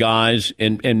one of the guys,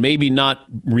 and maybe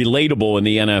not relatable in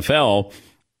the NFL.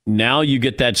 Now you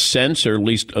get that sense, or at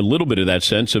least a little bit of that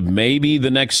sense, of maybe the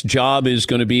next job is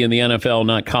going to be in the NFL,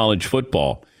 not college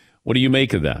football. What do you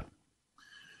make of that?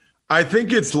 I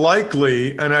think it's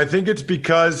likely, and I think it's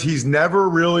because he's never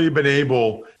really been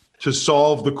able to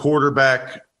solve the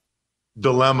quarterback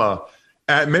dilemma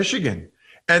at Michigan.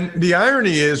 And the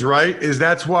irony is,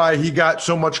 that's why he got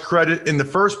so much credit in the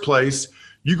first place.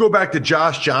 You go back to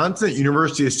Josh Johnson at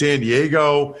University of San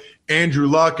Diego, Andrew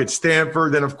Luck at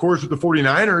Stanford. Then, of course, with the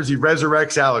 49ers, he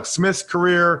resurrects Alex Smith's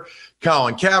career,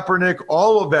 Colin Kaepernick,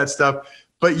 all of that stuff.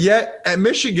 But yet at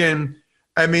Michigan,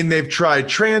 I mean, they've tried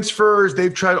transfers.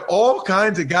 They've tried all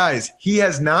kinds of guys. He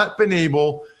has not been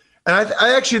able, and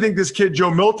I actually think this kid,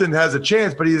 Joe Milton, has a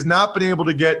chance, but he has not been able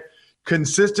to get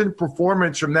consistent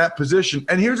performance from that position.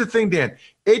 And here's the thing, Dan,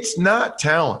 it's not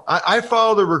talent. I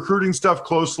follow the recruiting stuff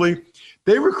closely.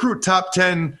 They recruit top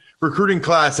 10 recruiting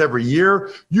class every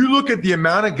year. You look at the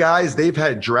amount of guys they've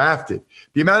had drafted,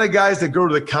 the amount of guys that go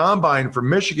to the combine for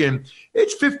Michigan,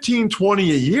 it's 15,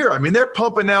 20 a year. I mean, they're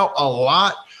pumping out a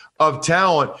lot of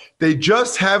talent. They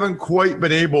just haven't quite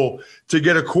been able to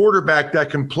get a quarterback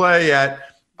that can play at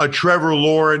a Trevor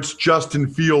Lawrence, Justin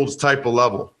Fields type of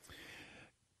level.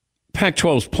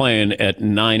 Pac-12's playing at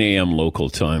 9 a.m.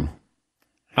 local time.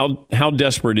 How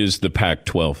desperate is the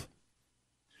Pac-12?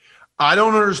 I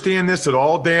don't understand this at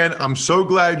all, Dan. I'm so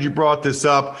glad you brought this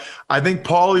up. I think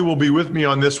Paulie will be with me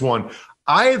on this one.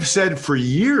 I have said for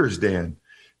years, Dan,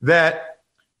 that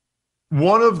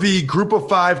one of the Group of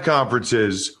Five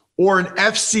conferences or an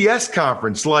FCS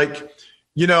conference, like,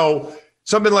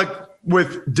 something like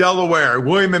with Delaware,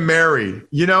 William and Mary,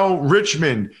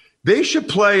 Richmond, they should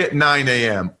play at 9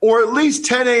 a.m. or at least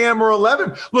 10 a.m. or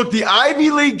 11. Look, the Ivy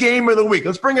League game of the week,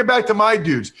 let's bring it back to my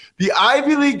dudes. The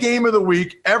Ivy League game of the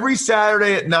week every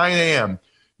Saturday at 9 a.m.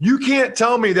 You can't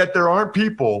tell me that there aren't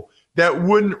people that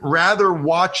wouldn't rather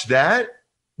watch that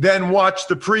than watch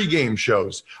the pregame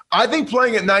shows. I think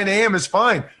playing at 9 a.m. is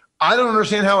fine. I don't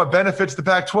understand how it benefits the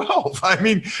Pac-12. I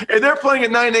mean, if they're playing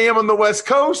at 9 a.m. on the West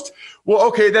Coast, well,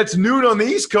 okay, that's noon on the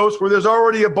East Coast where there's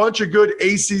already a bunch of good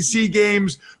ACC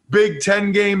games, Big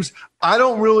Ten games. I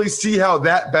don't really see how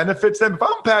that benefits them. If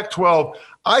I'm Pac-12,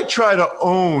 I try to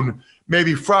own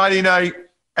maybe Friday night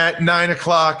at 9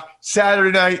 o'clock,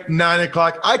 Saturday night, 9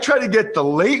 o'clock. I try to get the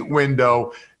late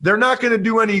window. They're not going to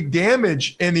do any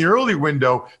damage in the early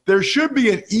window. There should be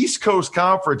an East Coast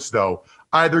conference, though,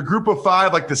 either Group of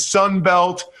Five like the Sun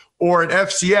Belt or an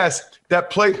FCS. that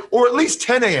play, or at least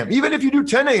 10 a.m. Even if you do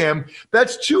 10 a.m.,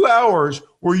 that's 2 hours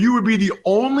where you would be the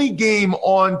only game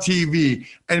on TV,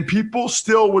 and people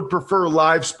still would prefer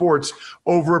live sports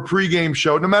over a pregame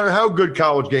show, no matter how good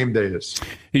College Game Day is.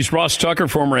 He's Ross Tucker,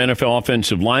 former NFL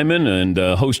offensive lineman and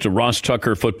host of Ross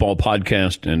Tucker Football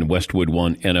Podcast and Westwood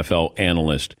One NFL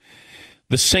analyst.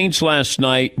 The Saints last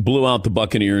night blew out the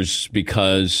Buccaneers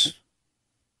because...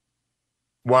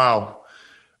 Wow.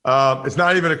 It's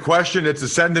not even a question. It's a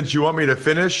sentence you want me to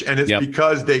finish, and it's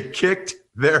because they kicked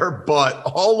their butt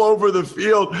all over the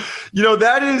field. You know,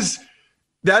 that's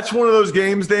one of those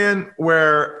games, Dan,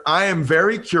 where I am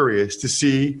very curious to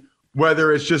see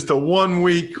whether it's just a 1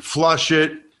 week flush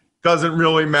it, doesn't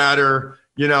really matter.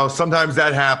 You know, sometimes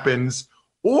that happens.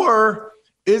 Or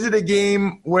is it a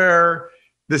game where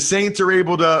the Saints are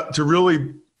able to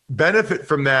really benefit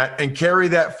from that and carry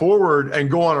that forward and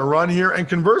go on a run here? And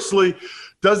conversely,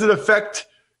 does it affect,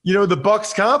 you know, the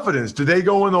Bucs' confidence? Do they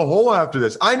go in the hole after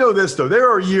this? I know this, though. There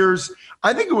are years,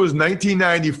 I think it was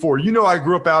 1994. You know, I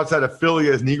grew up outside of Philly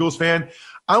as an Eagles fan.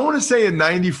 I want to say in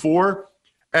 94,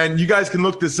 and you guys can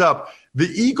look this up, the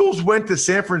Eagles went to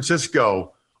San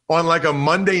Francisco on like a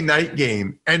Monday night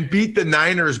game and beat the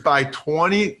Niners by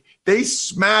 20. They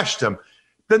smashed them.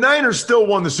 The Niners still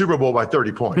won the Super Bowl by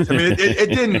 30 points. I mean, it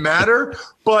didn't matter,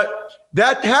 but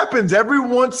that happens every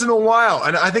once in a while.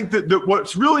 And I think that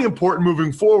what's really important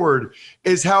moving forward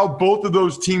is how both of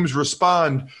those teams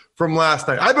respond from last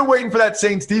night. I've been waiting for that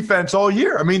Saints defense all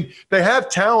year. I mean, they have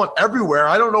talent everywhere.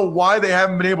 I don't know why they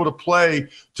haven't been able to play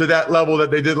to that level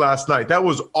that they did last night. That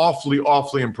was awfully,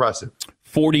 awfully impressive.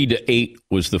 40-8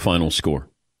 was the final score.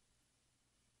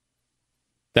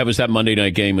 That was that Monday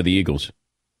night game of the Eagles.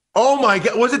 Oh, my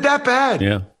God. Was it that bad?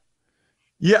 Yeah.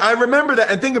 Yeah, I remember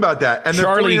that. And think about that. And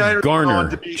Charlie the 49ers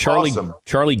Garner. awesome.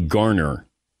 Charlie Garner,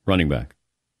 running back.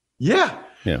 Yeah.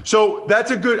 Yeah. So that's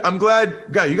a good – I'm glad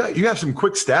 – God, you have some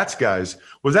quick stats, guys.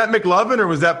 Was that McLovin or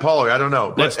was that Pauly? I don't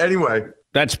know. But anyway.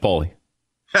 That's Pauly.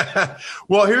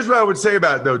 Well, here's what I would say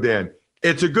about it, though, Dan.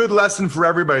 It's a good lesson for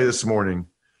everybody this morning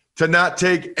to not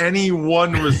take any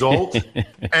one result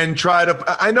and try to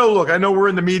 – I know we're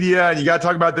in the media and you got to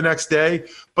talk about the next day,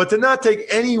 but to not take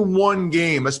any one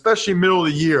game, especially middle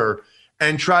of the year,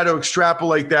 and try to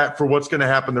extrapolate that for what's going to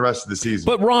happen the rest of the season.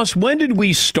 But, Ross, when did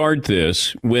we start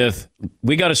this with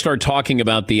we got to start talking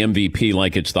about the MVP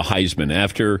like it's the Heisman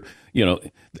after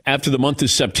the month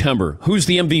of September? Who's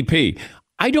the MVP?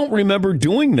 I don't remember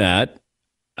doing that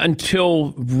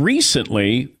until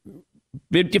recently.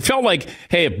 It felt like,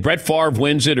 hey, if Brett Favre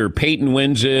wins it or Peyton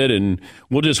wins it, and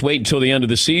we'll just wait until the end of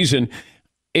the season.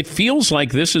 It feels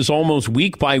like this is almost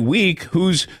week by week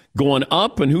who's going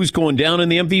up and who's going down in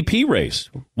the MVP race.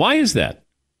 Why is that?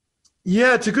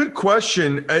 Yeah, it's a good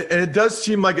question. And it does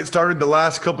seem like it started the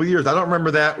last couple of years. I don't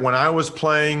remember that when I was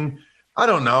playing. I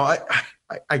don't know.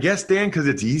 I guess, Dan, because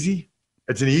it's easy.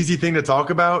 It's an easy thing to talk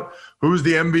about. Who's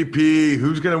the MVP?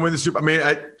 Who's going to win the Super? I mean,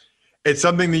 it's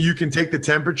something that you can take the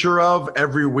temperature of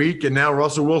every week. And now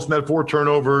Russell Wilson had 4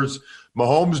 turnovers.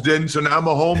 Mahomes didn't. So now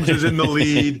Mahomes is in the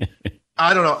lead.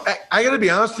 I don't know. I got to be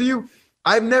honest with you.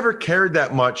 I've never cared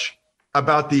that much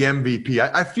about the MVP.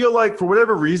 I feel like for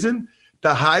whatever reason,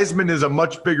 the Heisman is a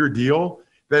much bigger deal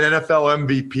than NFL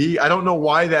MVP. I don't know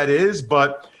why that is,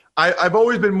 but I've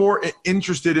always been more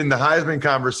interested in the Heisman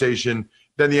conversation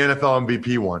than the NFL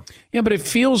MVP one. Yeah, but it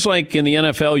feels like in the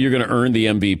NFL you're going to earn the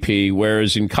MVP,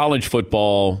 whereas in college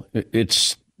football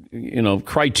it's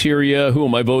criteria. Who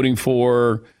am I voting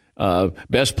for?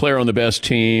 Best player on the best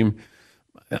team.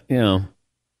 I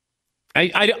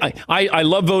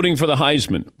love voting for the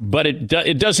Heisman, but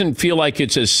it doesn't feel like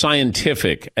it's as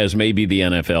scientific as maybe the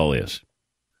NFL is.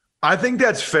 I think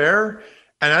that's fair,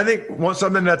 and I think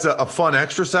something that's a fun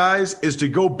exercise is to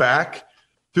go back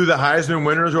through the Heisman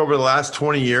winners over the last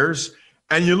 20 years,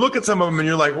 and you look at some of them and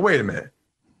you're like, wait a minute,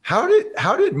 how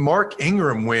did Mark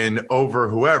Ingram win over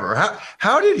whoever?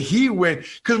 How did he win?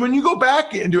 Because when you go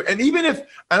back and even if,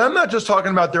 and I'm not just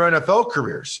talking about their NFL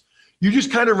careers, you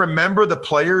just kind of remember the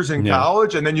players in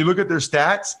college, and then you look at their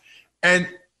stats, and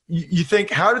you think,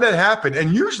 how did that happen?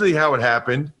 And usually how it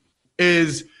happened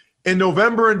is in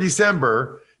November and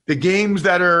December, the games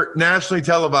that are nationally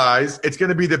televised, it's going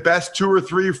to be the best 2 or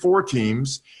 3 or 4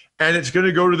 teams, and it's going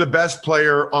to go to the best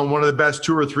player on one of the best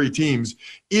 2 or 3 teams,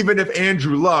 even if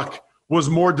Andrew Luck was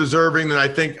more deserving than I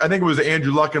think it was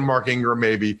Andrew Luck and Mark Ingram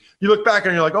maybe. You look back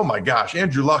and you're like, oh, my gosh,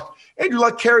 Andrew Luck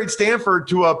carried Stanford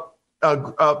to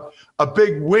a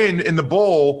big win in the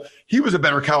bowl. He was a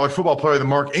better college football player than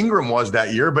Mark Ingram was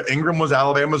that year, but Ingram was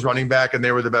Alabama's running back, and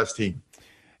they were the best team.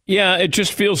 Yeah, it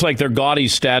just feels like they're gaudy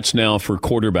stats now for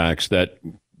quarterbacks that,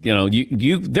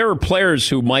 there are players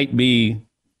who might be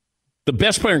The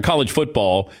best player in college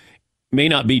football may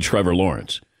not be Trevor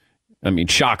Lawrence. I mean,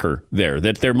 shocker there,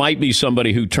 that there might be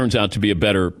somebody who turns out to be a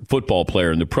better football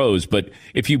player in the pros. But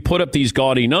if you put up these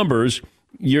gaudy numbers,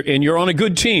 you're on a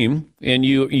good team, and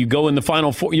you go in the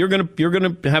Final Four, you're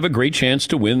gonna have a great chance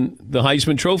to win the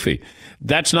Heisman Trophy.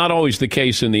 That's not always the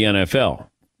case in the NFL.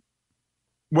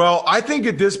 Well, I think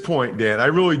at this point, Dan, I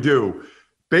really do.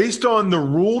 Based on the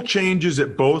rule changes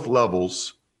at both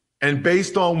levels and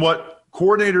based on what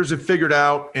coordinators have figured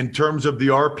out in terms of the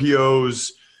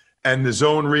RPOs and the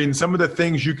zone read and some of the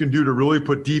things you can do to really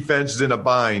put defenses in a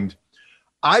bind,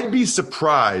 I'd be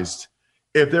surprised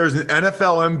if there's an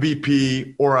NFL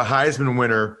MVP or a Heisman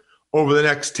winner over the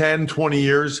next 10, 20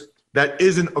 years that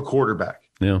isn't a quarterback.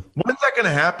 Yeah. When's that going to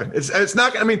happen? It's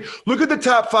not. I mean, look at the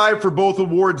top 5 for both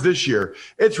awards this year.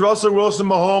 It's Russell Wilson,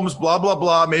 Mahomes, blah, blah,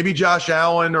 blah, maybe Josh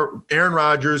Allen or Aaron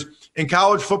Rodgers. In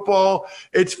college football,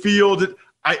 it's Fields.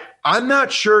 I'm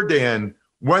not sure, Dan,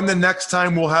 when the next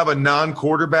time we'll have a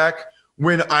non-quarterback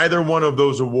win either one of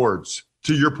those awards,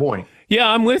 to your point. Yeah,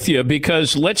 I'm with you,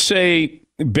 because let's say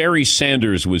Barry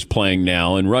Sanders was playing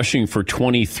now and rushing for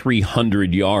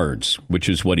 2,300 yards, which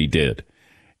is what he did.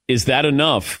 Is that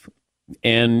enough?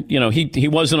 And, he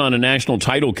wasn't on a national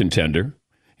title contender.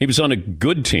 He was on a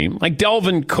good team. Like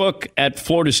Dalvin Cook at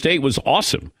Florida State was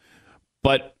awesome,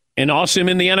 and awesome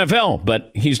in the NFL.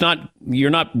 But you're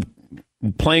not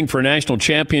playing for a national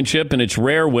championship, and it's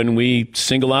rare when we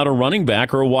single out a running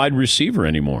back or a wide receiver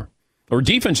anymore, or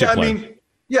defensive player.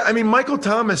 I mean, Michael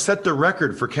Thomas set the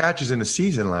record for catches in a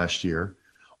season last year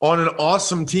on an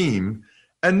awesome team,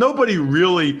 and nobody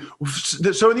really.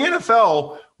 So in the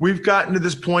NFL, we've gotten to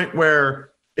this point where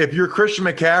if you're Christian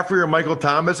McCaffrey or Michael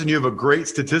Thomas and you have a great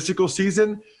statistical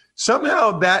season,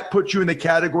 somehow that puts you in the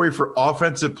category for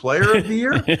Offensive Player of the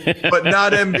Year, but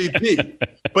not MVP.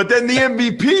 But then the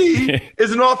MVP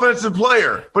is an offensive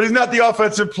player, but he's not the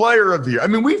Offensive Player of the Year. I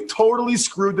mean, we've totally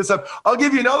screwed this up. I'll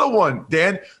give you another one,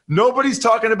 Dan. Nobody's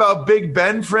talking about Big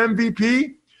Ben for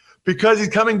MVP because he's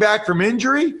coming back from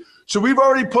injury. So we've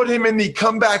already put him in the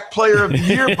Comeback Player of the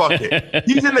Year bucket.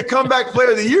 He's in the Comeback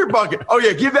Player of the Year bucket. Oh,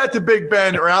 yeah, give that to Big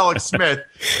Ben or Alex Smith.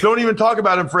 Don't even talk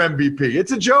about him for MVP.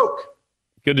 It's a joke.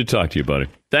 Good to talk to you, buddy.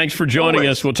 Thanks for joining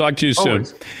us. We'll talk to you soon.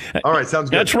 Always. All right, sounds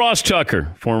good. That's Ross Tucker,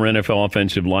 former NFL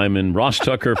offensive lineman. Ross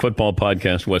Tucker, football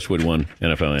podcast, Westwood One,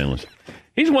 NFL analyst.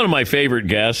 He's one of my favorite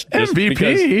guests. Just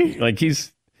MVP.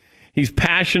 Because, he's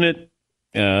passionate,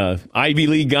 Ivy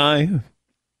League guy.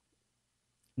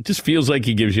 It just feels like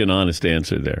he gives you an honest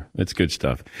answer there. That's good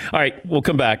stuff. All right, we'll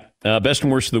come back. Best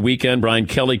and worst of the weekend. Brian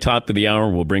Kelly, top of the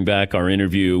hour. We'll bring back our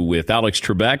interview with Alex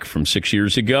Trebek from 6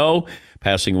 years ago,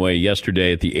 passing away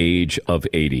yesterday at the age of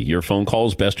 80. Your phone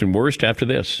calls, best and worst, after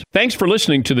this. Thanks for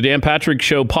listening to the Dan Patrick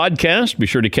Show podcast. Be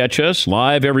sure to catch us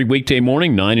live every weekday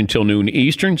morning, 9 until noon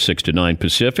Eastern, 6 to 9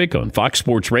 Pacific on Fox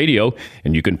Sports Radio.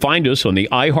 And you can find us on the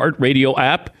iHeartRadio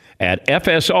app at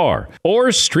FSR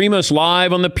or stream us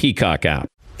live on the Peacock app.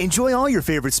 Enjoy all your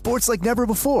favorite sports like never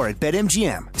before at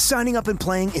BetMGM. Signing up and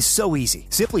playing is so easy.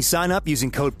 Simply sign up using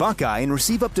code Buckeye and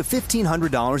receive up to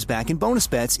 $1,500 back in bonus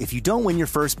bets if you don't win your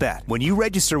first bet. When you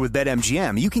register with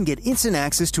BetMGM, you can get instant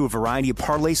access to a variety of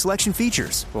parlay selection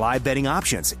features, live betting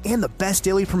options, and the best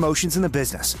daily promotions in the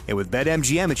business. And with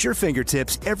BetMGM at your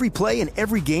fingertips, every play and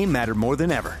every game matter more than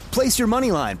ever. Place your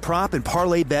moneyline, prop, and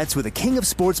parlay bets with the king of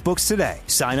sportsbooks today.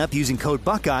 Sign up using code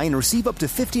Buckeye and receive up to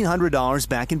 $1,500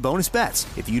 back in bonus bets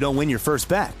if you don't win your first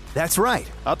bet. That's right,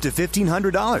 up to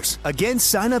 $1,500. Again,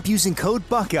 sign up using code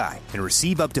Buckeye and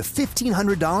receive up to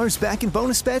 $1,500 back in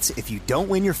bonus bets if you don't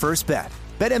win your first bet.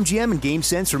 BetMGM and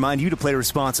GameSense remind you to play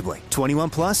responsibly. 21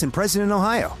 plus and present in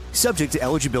Ohio. Subject to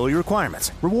eligibility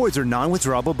requirements. Rewards are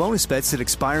non-withdrawable bonus bets that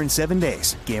expire in 7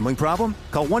 days. Gambling problem?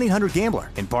 Call 1-800-GAMBLER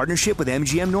in partnership with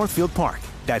MGM Northfield Park.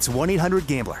 That's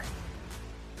 1-800-GAMBLER.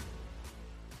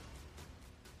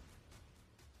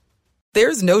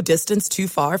 There's no distance too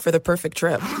far for the perfect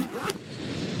trip.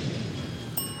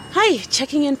 Hi,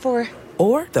 checking in for...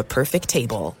 Or the perfect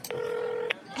table.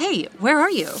 Hey, where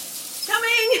are you?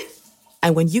 Coming!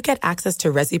 And when you get access to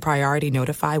Resi Priority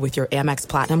Notify with your Amex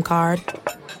Platinum card...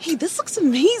 Hey, this looks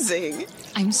amazing.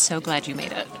 I'm so glad you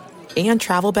made it. And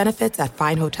travel benefits at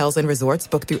fine hotels and resorts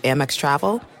booked through Amex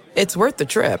Travel, it's worth the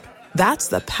trip. That's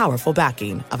the powerful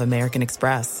backing of American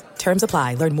Express. Terms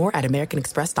apply. Learn more at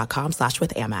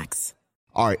americanexpress.com/withAmex.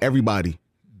 All right, everybody,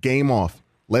 game off.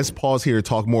 Let's pause here to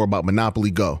talk more about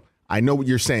Monopoly Go. I know what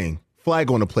you're saying.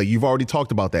 Flag on the play. You've already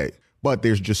talked about that. But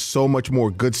there's just so much more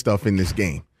good stuff in this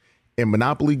game. In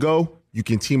Monopoly Go, you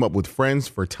can team up with friends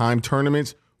for time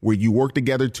tournaments where you work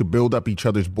together to build up each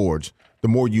other's boards. The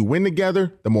more you win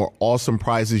together, the more awesome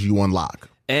prizes you unlock.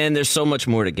 And there's so much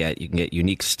more to get. You can get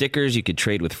unique stickers. You could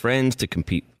trade with friends to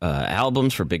compete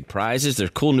albums for big prizes. There's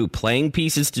cool new playing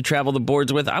pieces to travel the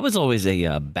boards with. I was always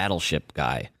a Battleship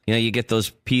guy. You know, you get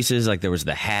those pieces, like there was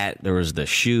the hat, there was the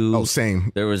shoe. Oh,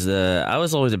 same. I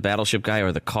was always a Battleship guy,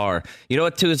 or the car. You know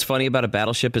what, too, is funny about a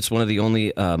Battleship? It's one of the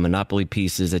only Monopoly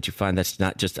pieces that you find that's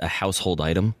not just a household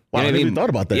item. Wow, You know I what never even thought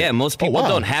about that. Yeah, most people wow.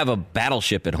 don't have a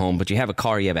Battleship at home, but you have a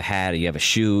car, you have a hat, you have a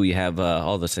shoe, you have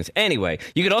all those things. Anyway,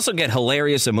 you could also get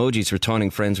hilarious emojis for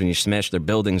taunting friends when you smash their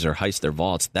buildings or heist their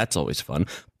vaults. That's always fun.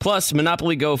 Plus,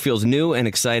 Monopoly Go feels new and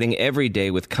exciting every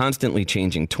day with constantly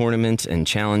changing tournaments and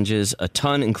challenges. A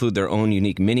ton include their own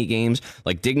unique mini games,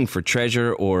 like digging for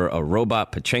treasure or a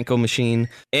robot Pachinko machine.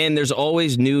 And there's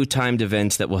always new timed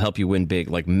events that will help you win big,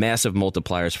 like massive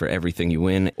multipliers for everything you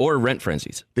win, or rent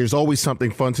frenzies. There's always something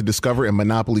fun to discover in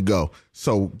Monopoly Go.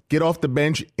 So get off the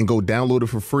bench and go download it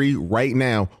for free right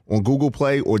now on Google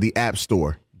Play or the App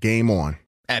Store. Game on.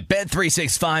 At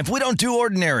Bet365, we don't do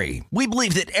ordinary. We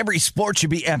believe that every sport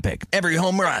should be epic. Every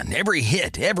home run, every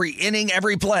hit, every inning,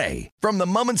 every play. From the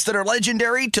moments that are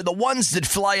legendary to the ones that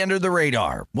fly under the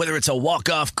radar. Whether it's a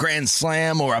walk-off grand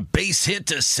slam or a base hit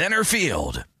to center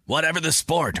field. Whatever the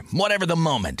sport, whatever the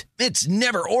moment. It's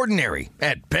never ordinary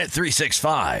at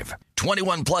Bet365.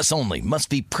 21 plus only. Must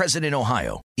be present in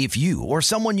Ohio. If you or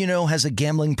someone you know has a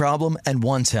gambling problem and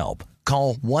wants help,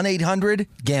 call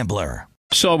 1-800-GAMBLER.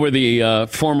 Saw where the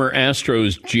former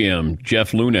Astros GM,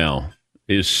 Jeff Luhnow,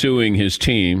 is suing his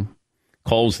team,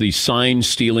 calls the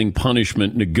sign-stealing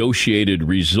punishment negotiated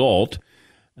result.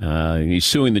 He's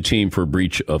suing the team for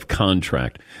breach of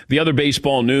contract. The other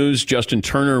baseball news, Justin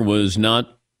Turner was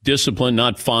not disciplined,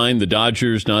 not fined. The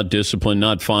Dodgers not disciplined,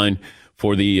 not fined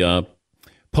for the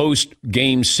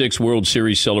post-Game 6 World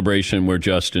Series celebration where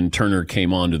Justin Turner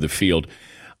came onto the field.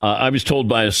 I was told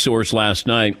by a source last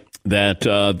night that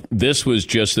this was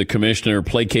just the commissioner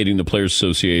placating the Players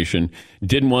Association,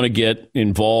 didn't want to get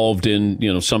involved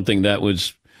in something that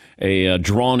was a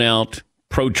drawn-out,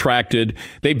 protracted.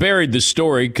 They buried the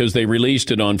story because they released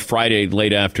it on Friday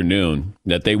late afternoon,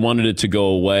 that they wanted it to go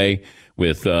away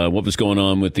with what was going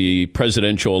on with the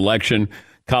presidential election,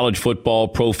 college football,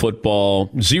 pro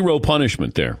football, zero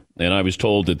punishment there. And I was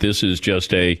told that this is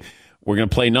just we're going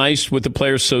to play nice with the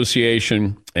Players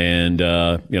Association, and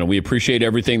we appreciate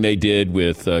everything they did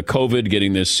with COVID,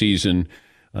 getting this season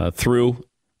through,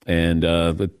 and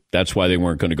that's why they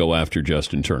weren't going to go after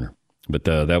Justin Turner. But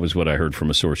that was what I heard from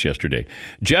a source yesterday.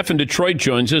 Jeff in Detroit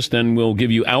joins us, then we'll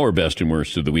give you our best and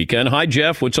worst of the weekend. Hi,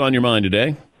 Jeff. What's on your mind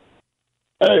today?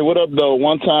 Hey, what up, though?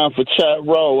 One time for Chat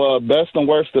Row. Best and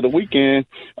worst of the weekend.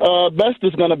 Best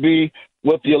is going to be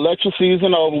with the election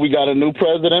season over, we got a new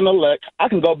president-elect. I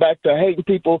can go back to hating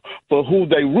people for who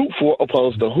they root for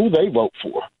opposed to who they vote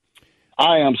for.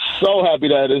 I am so happy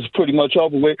that it's pretty much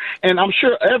over with. And I'm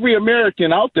sure every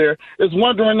American out there is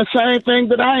wondering the same thing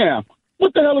that I am.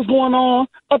 What the hell is going on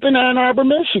up in Ann Arbor,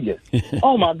 Michigan?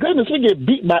 Oh, my goodness, we get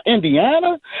beat by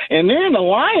Indiana. And then the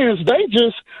Lions,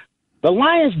 the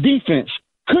Lions defense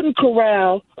couldn't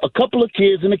corral a couple of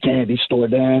kids in a candy store,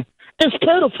 Dan. It's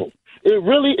pitiful. It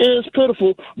really is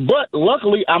pitiful, but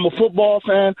luckily I'm a football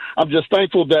fan. I'm just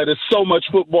thankful that it's so much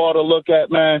football to look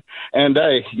at, man. And,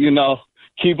 hey,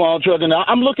 keep on trucking.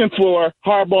 I'm looking for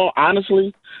Harbaugh,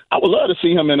 honestly. I would love to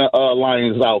see him in a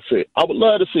Lions outfit. I would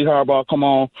love to see Harbaugh come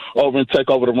on over and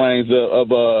take over the reins of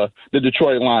the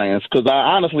Detroit Lions, because I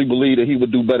honestly believe that he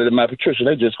would do better than Matt Patricia.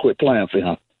 They just quit playing for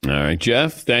him. All right,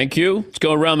 Jeff, thank you. Let's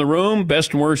go around the room.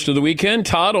 Best and worst of the weekend.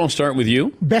 Todd, I'll start with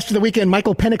you. Best of the weekend,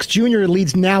 Michael Penix Jr.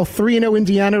 leads now 3-0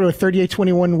 Indiana to a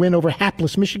 38-21 win over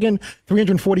hapless Michigan.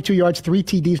 342 yards, 3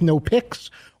 TDs, no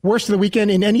picks. Worst of the weekend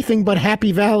in anything but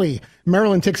Happy Valley.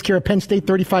 Maryland takes care of Penn State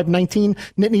 35-19.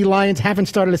 Nittany Lions haven't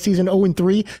started a season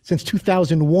 0-3 since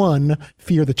 2001.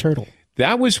 Fear the Turtle.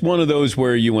 That was one of those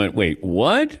where you went, wait,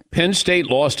 what? Penn State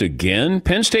lost again?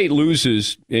 Penn State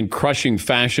loses in crushing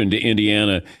fashion to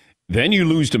Indiana. Then you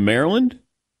lose to Maryland?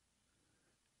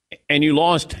 And you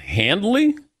lost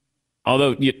handily?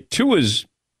 Although Tua's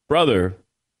brother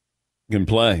can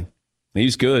play.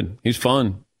 He's good. He's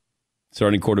fun.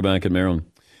 Starting quarterback at Maryland.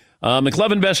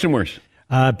 McLevin, best and worst.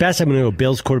 Best, I'm going to go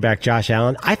Bills quarterback Josh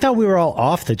Allen. I thought we were all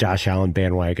off the Josh Allen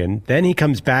bandwagon. Then he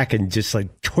comes back and just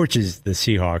torches the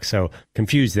Seahawks. So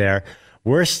confused there.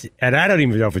 Worst, and I don't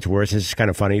even know if it's worse. It's just kind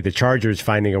of funny. The Chargers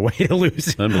finding a way to lose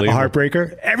a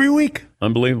heartbreaker every week.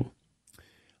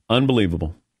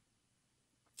 Unbelievable.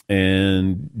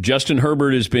 And Justin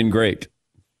Herbert has been great.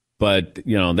 But,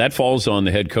 that falls on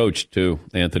the head coach, too,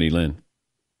 Anthony Lynn.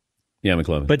 Yeah,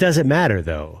 McLevin. But does it matter,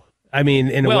 though? I mean,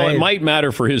 in a way. Well, it might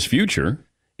matter for his future.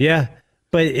 Yeah,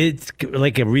 but it's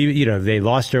like they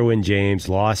lost Derwin James,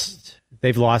 lost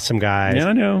They've lost some guys. Yeah,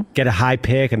 I know. Get a high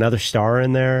pick, another star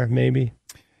in there, maybe.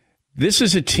 This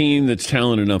is a team that's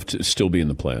talented enough to still be in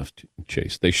the playoffs,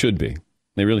 Chase. They should be.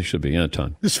 They really should be. Yeah,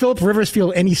 Todd. Does Phillip Rivers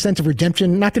feel any sense of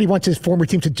redemption? Not that he wants his former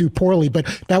team to do poorly, but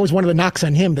that was one of the knocks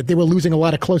on him, that they were losing a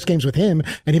lot of close games with him.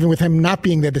 And even with him not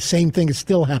being there, the same thing is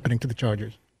still happening to the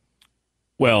Chargers.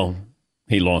 Well,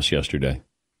 he lost yesterday.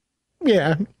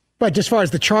 Yeah. But as far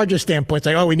as the Chargers standpoint, it's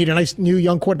like, we need a nice new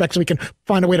young quarterback so we can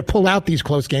find a way to pull out these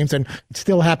close games. And it's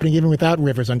still happening even without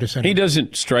Rivers under center. He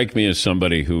doesn't strike me as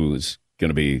somebody who's going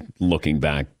to be looking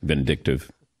back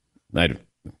vindictive. I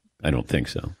don't think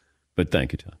so. But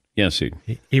thank you, Todd. Yes, he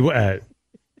yes,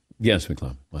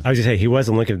 McLeod. I was going to say, he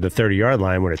wasn't looking at the 30-yard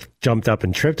line when it jumped up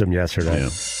and tripped him yesterday.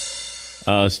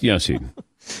 Yeah. Yes, he.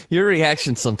 Your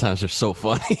reactions sometimes are so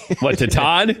funny. What, to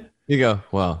Todd? You go,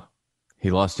 well,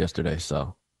 he lost yesterday,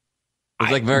 so.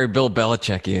 It's like very Bill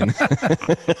Belichick-ian.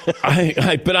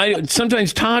 But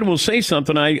sometimes Todd will say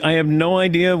something. I have no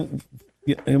idea.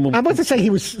 I'm about to say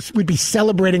he would be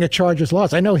celebrating a Chargers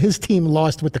loss. I know his team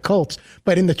lost with the Colts,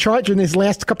 but in his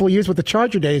last couple of years with the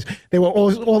Charger days, there were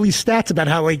all these stats about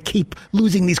how they keep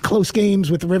losing these close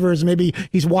games with Rivers. Maybe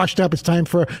he's washed up. It's time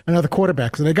for another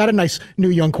quarterback. So they got a nice new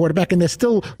young quarterback, and they're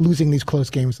still losing these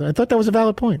close games. I thought that was a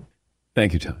valid point.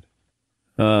 Thank you,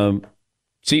 Todd.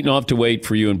 Seton, I'll have to wait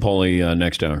for you and Paulie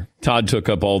next hour. Todd took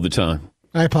up all the time.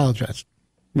 I apologize.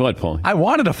 What, Paulie? I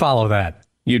wanted to follow that.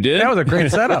 You did? That was a great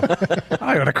setup.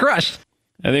 I would have crushed.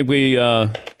 I think we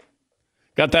got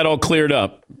that all cleared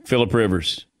up. Phillip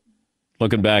Rivers,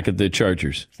 looking back at the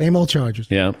Chargers. Same old Chargers.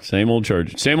 Yeah, same old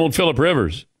Chargers. Same old Phillip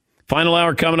Rivers. Final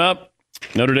hour coming up.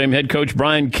 Notre Dame head coach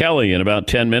Brian Kelly in about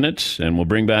 10 minutes, and we'll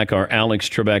bring back our Alex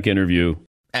Trebek interview.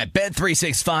 At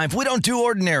Bet365, we don't do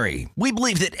ordinary. We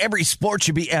believe that every sport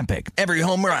should be epic. Every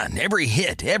home run, every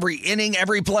hit, every inning,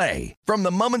 every play. From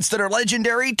the moments that are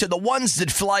legendary to the ones that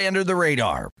fly under the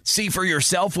radar. See for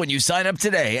yourself when you sign up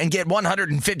today and get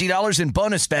 $150 in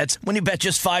bonus bets when you bet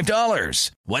just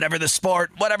 $5. Whatever the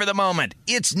sport, whatever the moment,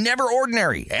 it's never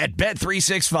ordinary at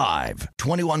Bet365.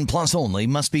 21 plus only.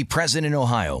 Must be present in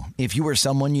Ohio. If you or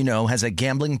someone you know has a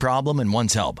gambling problem and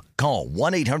wants help, call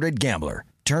 1-800-GAMBLER.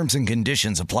 Terms and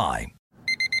conditions apply.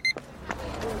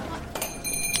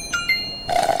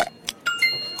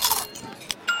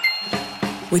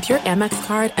 With your Amex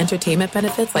card, entertainment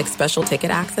benefits like special ticket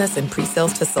access and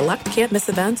pre-sales to select can't-miss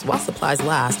events while supplies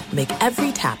last make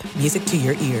every tap music to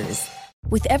your ears.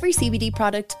 With every CBD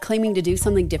product claiming to do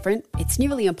something different, it's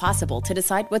nearly impossible to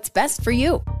decide what's best for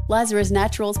you. Lazarus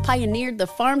Naturals pioneered the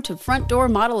farm-to-front-door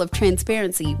model of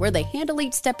transparency, where they handle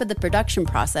each step of the production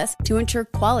process to ensure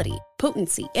quality,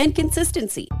 potency, and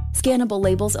consistency. Scannable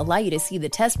labels allow you to see the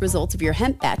test results of your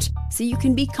hemp batch, so you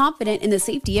can be confident in the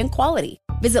safety and quality.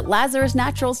 Visit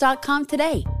LazarusNaturals.com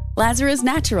today. Lazarus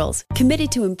Naturals,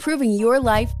 committed to improving your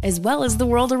life as well as the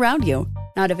world around you.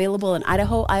 Not available in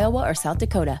Idaho, Iowa, or South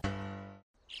Dakota.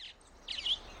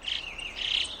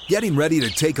 Getting ready to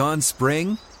take on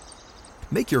spring?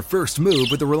 Make your first move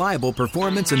with the reliable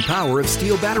performance and power of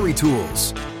Steel battery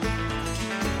tools.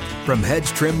 From hedge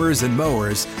trimmers and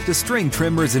mowers to string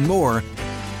trimmers and more,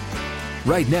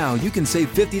 right now you can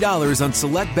save $50 on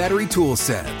select battery tool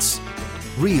sets.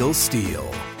 Real Steel.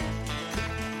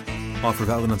 Offer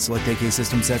valid on select AK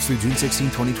system sets through June 16,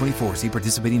 2024. See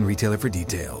participating retailer for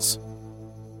details.